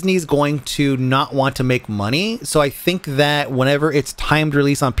that Disney's going to not want to make money. So I think that whenever it's timed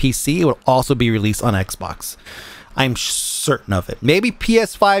release on PC, it will also be released on Xbox. I'm certain of it. Maybe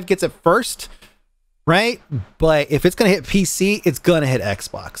PS5 gets it first, right? But if it's going to hit PC, it's going to hit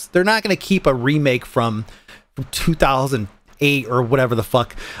Xbox. They're not going to keep a remake from 2008 or whatever the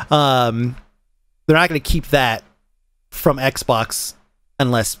fuck. They're not going to keep that from Xbox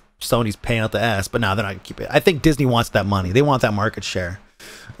unless Sony's paying out the ass. But no, they're not going to keep it. I think Disney wants that money. They want that market share.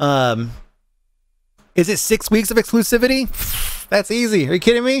 Is it 6 weeks of exclusivity? That's easy. Are you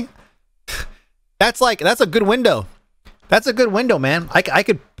kidding me? That's a good window. That's a good window, man. I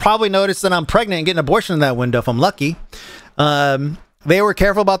could probably notice that I'm pregnant and get an abortion in that window if I'm lucky. They were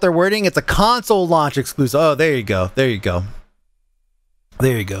careful about their wording. It's a console launch exclusive. Oh, there you go. There you go.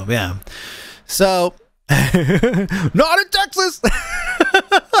 There you go. Yeah. So, not in Texas.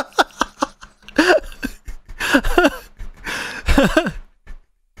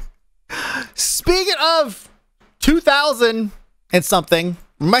 Speaking of 2000 and something,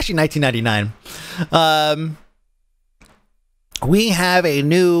 actually 1999, we have a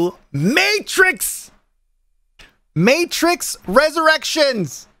new Matrix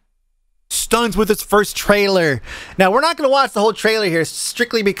Resurrections stuns with its first trailer. Now, we're not going to watch the whole trailer here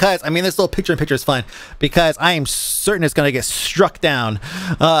strictly because, I mean, this little picture-in-picture is fun because I am certain it's going to get struck down.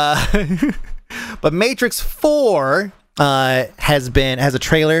 But Matrix 4 has a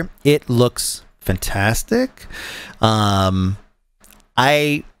trailer. It looks fantastic. I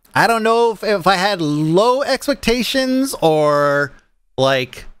don't know if I had low expectations or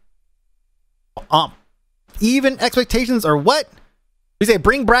like even expectations or what. We say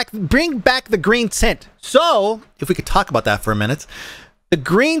bring back the green tint. So if we could talk about that for a minute, the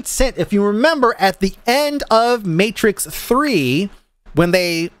green tint. If you remember at the end of Matrix 3, when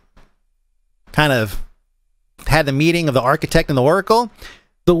they kind of had the meeting of the architect and the Oracle,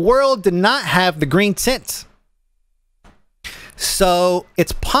 the world did not have the green tint. So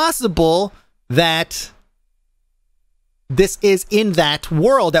it's possible that this is in that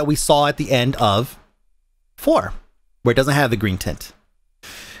world that we saw at the end of 4, where it doesn't have the green tint.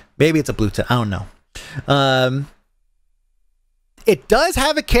 Maybe it's a blue tint. I don't know. It does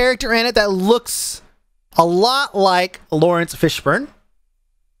have a character in it that looks a lot like Lawrence Fishburne.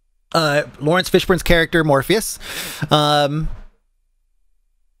 Lawrence Fishburne's character, Morpheus. But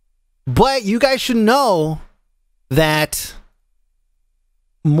you guys should know that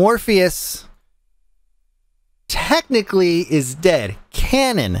Morpheus technically is dead.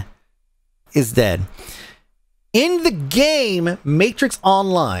 Canon is dead. In the game Matrix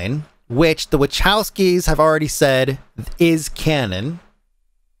Online, which the Wachowskis have already said is canon,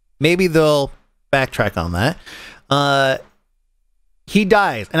 maybe they'll backtrack on that, he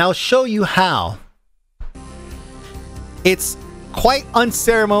dies, and I'll show you how. It's quite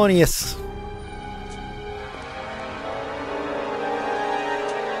unceremonious.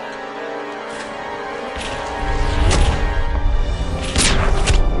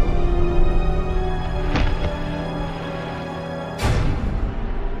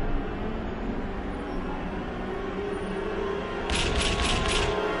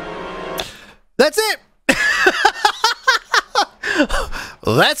 That's it.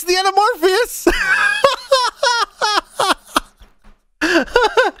 That's the end of Morpheus.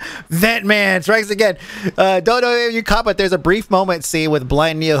 That man strikes again. Don't know if you caught, but there's a brief moment scene with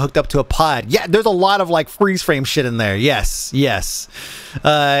Blind Neo hooked up to a pod. Yeah, there's a lot of like freeze frame shit in there. Yes.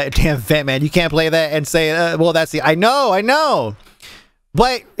 Damn, Vent Man, you can't play that and say, well, that's the. I know.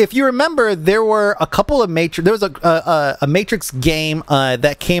 But if you remember, there were a couple of Matrix. There was a Matrix game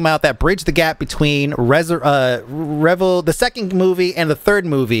that came out that bridged the gap between the second movie and the third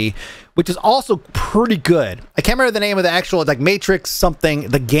movie, which is also pretty good. I can't remember the name of the actual, like Matrix something,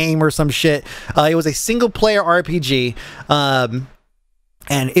 the game or some shit. It was a single player RPG.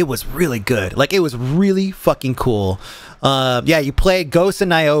 and it was really good. Like, it was really fucking cool. Yeah, you play Ghost and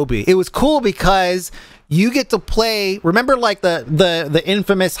Niobe. It was cool because you get to play, remember like the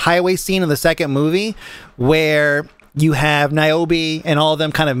infamous highway scene in the second movie where you have Niobe and all of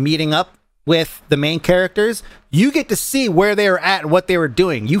them kind of meeting up with the main characters? You get to see where they were at and what they were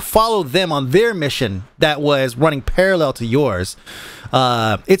doing. You follow them on their mission that was running parallel to yours.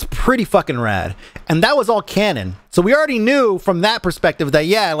 It's pretty fucking rad. And that was all canon. So we already knew from that perspective that,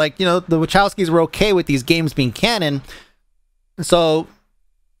 yeah, like, you know, the Wachowskis were okay with these games being canon. So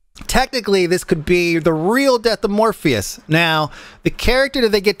technically this could be the real death of Morpheus. Now, the character that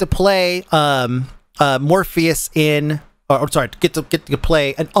they get to play Morpheus in, or sorry, get to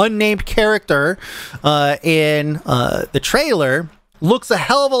play an unnamed character in the trailer looks a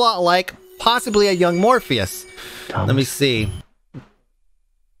hell of a lot like possibly a young Morpheus. Let me see.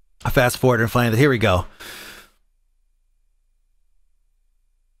 I fast forward and find that. Here we go.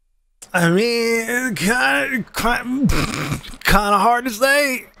 I mean, kind of hard to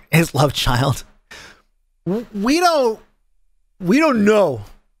say. His love child. We don't know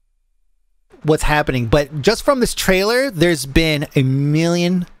what's happening, but just from this trailer, there's been a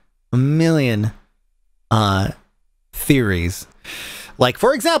million theories. Like,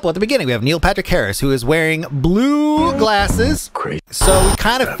 for example, at the beginning, we have Neil Patrick Harris, who is wearing blue glasses. So we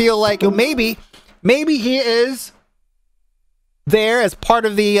kind of feel like, maybe he is there as part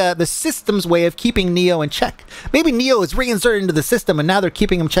of the system's way of keeping Neo in check. Maybe Neo is reinserted into the system and now they're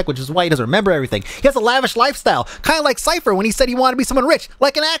keeping him in check, which is why he doesn't remember everything. He has a lavish lifestyle, kind of like Cypher when he said he wanted to be someone rich,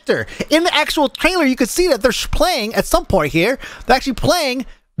 like an actor. In the actual trailer, you could see that they're playing, at some point here, they're actually playing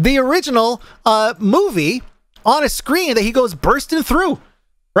the original movie on a screen that he goes bursting through,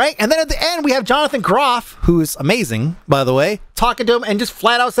 right? And then at the end, we have Jonathan Groff, who's amazing, by the way, talking to him and just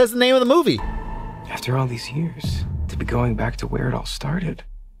flat out says the name of the movie. After all these years, to be going back to where it all started.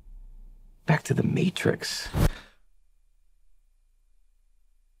 Back to the Matrix.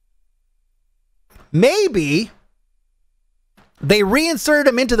 Maybe they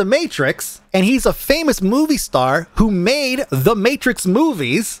reinserted him into the Matrix and he's a famous movie star who made the Matrix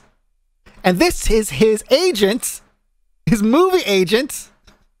movies. And this is his agent, his movie agent,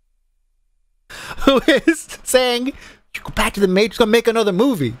 who is saying, you go back to the Matrix, gonna make another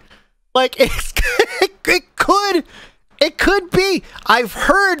movie. Like, it could be. I've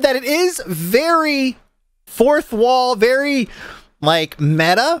heard that it is very fourth wall, very, like,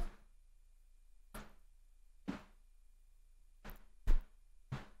 meta.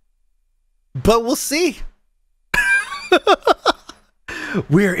 But we'll see.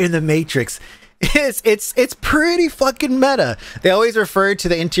 We're in the Matrix. It's pretty fucking meta. They always refer to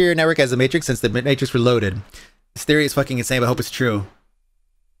the interior network as the Matrix since the Matrix Reloaded. This theory is fucking insane, but I hope it's true.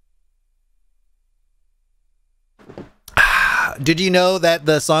 Did you know that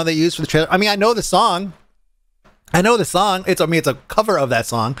the song they used for the trailer? I mean, I know the song. It's a cover of that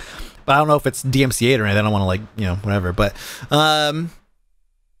song, but I don't know if it's DMCA or anything. I don't want to, like, you know, whatever. But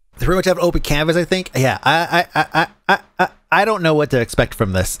they pretty much have an open canvas, I think. Yeah, I don't know what to expect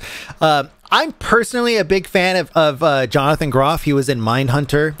from this. I'm personally a big fan of Jonathan Groff. He was in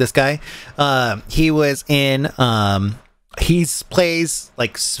Mindhunter. This guy, he was in. He plays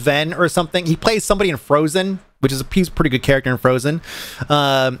like Sven or something. He plays somebody in Frozen, which is he's a pretty good character in Frozen.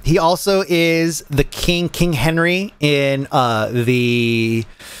 He also is the King Henry in the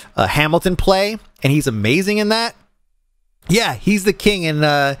Hamilton play, and he's amazing in that. Yeah, he's the king in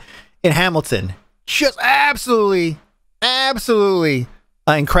Hamilton. Just absolutely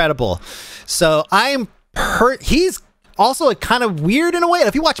incredible. So he's also like kind of weird in a way.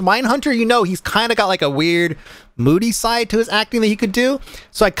 If you watch Mindhunter, you know he's kind of got like a weird, moody side to his acting that he could do.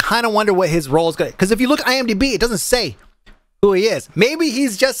 So I kind of wonder what his role is going to, because if you look at IMDb, it doesn't say who he is. Maybe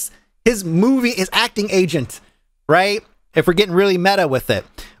he's just his acting agent, right? If we're getting really meta with it.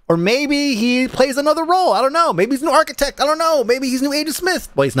 Or maybe he plays another role. I don't know. Maybe he's new architect. I don't know. Maybe he's new Agent Smith.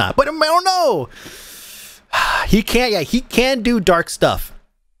 Well, he's not, but I don't know. He can do dark stuff.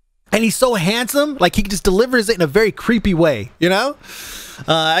 And he's so handsome, like he just delivers it in a very creepy way, you know?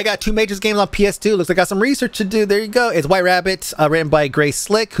 I got 2 Matrix games on PS2. Looks like I got some research to do. There you go. It's White Rabbit, written by Grace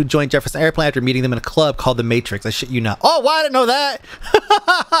Slick, who joined Jefferson Airplane after meeting them in a club called The Matrix. I shit you not. Oh, why I didn't know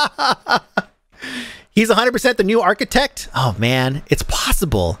that? He's 100% the new architect. Oh, man. It's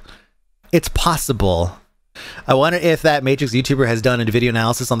possible. It's possible. I wonder if that Matrix YouTuber has done a video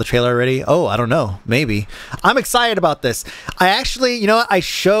analysis on the trailer already. Oh, I don't know. Maybe. I'm excited about this. I actually, you know what? I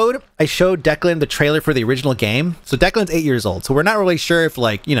showed Declan the trailer for the original game. So Declan's 8 years old. So we're not really sure if,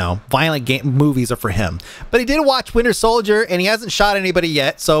 like, you know, violent movies are for him. But he did watch Winter Soldier and he hasn't shot anybody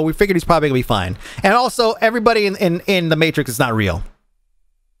yet. So we figured he's probably going to be fine. And also, everybody in the Matrix is not real.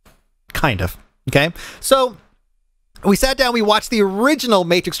 kind of. Okay, so we sat down, we watched the original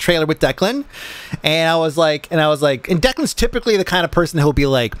Matrix trailer with Declan, and I was like, and Declan's typically the kind of person who'll be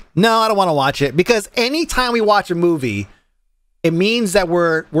like, no, I don't want to watch it, because anytime we watch a movie, it means that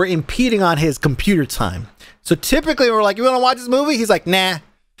we're impeding on his computer time. So typically we're like, you want to watch this movie? He's like, nah,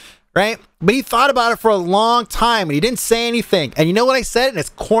 right? But he thought about it for a long time and he didn't say anything. And you know what I said? And it's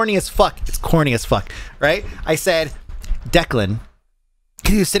corny as fuck. It's corny as fuck, right? I said, Declan,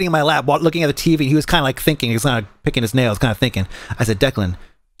 he was sitting in my lap looking at the TV. He was kind of like thinking, he was kind of picking his nails, kind of thinking. I said, Declan,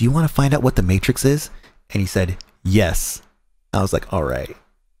 do you want to find out what the Matrix is? And he said, yes. I was like, all right.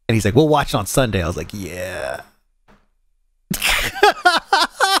 And he's like, we'll watch it on Sunday. I was like, yeah.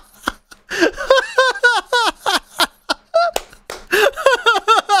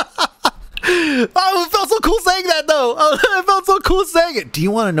 Oh, it felt so cool saying that, though. Oh, it felt so cool saying it. Do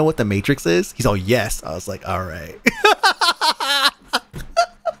you want to know what the Matrix is? He's all, yes. I was like, all right.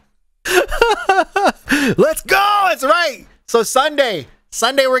 Let's go. It's right. So Sunday,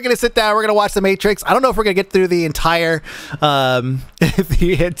 we're going to sit down. We're going to watch the Matrix. I don't know if we're going to get through the entire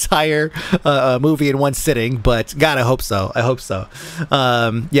movie in one sitting, but God, I hope so. I hope so.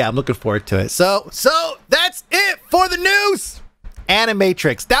 Yeah, I'm looking forward to it. So that's it for the news.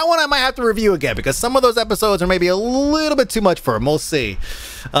 Animatrix. That one I might have to review again because some of those episodes are maybe a little bit too much for him. We'll see.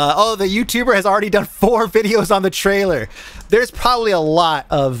 Oh, the YouTuber has already done 4 videos on the trailer. There's probably a lot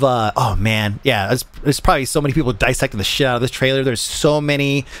of oh man, yeah, there's probably so many people dissecting the shit out of this trailer. There's so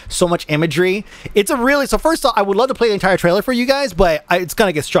much imagery. It's a really, so first off, I would love to play the entire trailer for you guys, but it's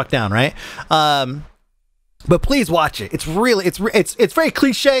gonna get struck down, right? But please watch it. It's really, it's very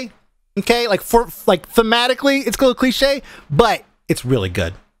cliche. Okay, like thematically, it's a little cliche, but it's really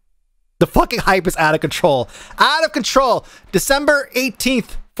good. The fucking hype is out of control. Out of control. December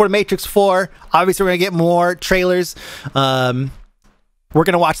 18th for Matrix 4. Obviously, we're going to get more trailers. We're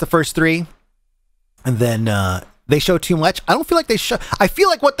going to watch the first 3. And then they show too much. I don't feel like they show. I feel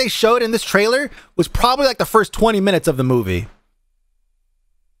like what they showed in this trailer was probably like the first 20 minutes of the movie.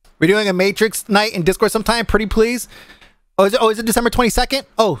 We're doing a Matrix night in Discord sometime. Pretty please. Oh, is it December 22nd?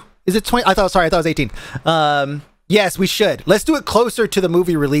 Oh, is it 20? I thought it was 18th. Yes, we should. Let's do it closer to the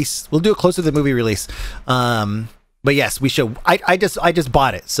movie release. We'll do it closer to the movie release. But yes, we should. I just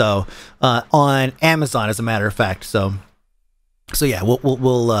bought it, so on Amazon, as a matter of fact. So yeah, we'll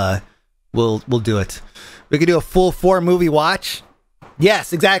do it. We could do a full 4 movie watch.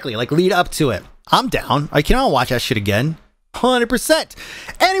 Yes, exactly. Like lead up to it. I'm down. I can watch that shit again. 100%.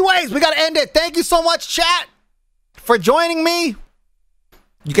 Anyways, we gotta end it. Thank you so much, chat, for joining me.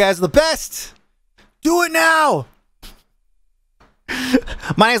 You guys are the best. Do it now.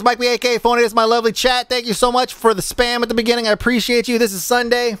 My name is Mike B, aka Fony. This is my lovely chat. Thank you so much for the spam at the beginning. I appreciate you. This is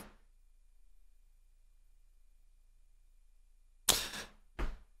Sunday.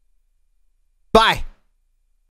 Bye.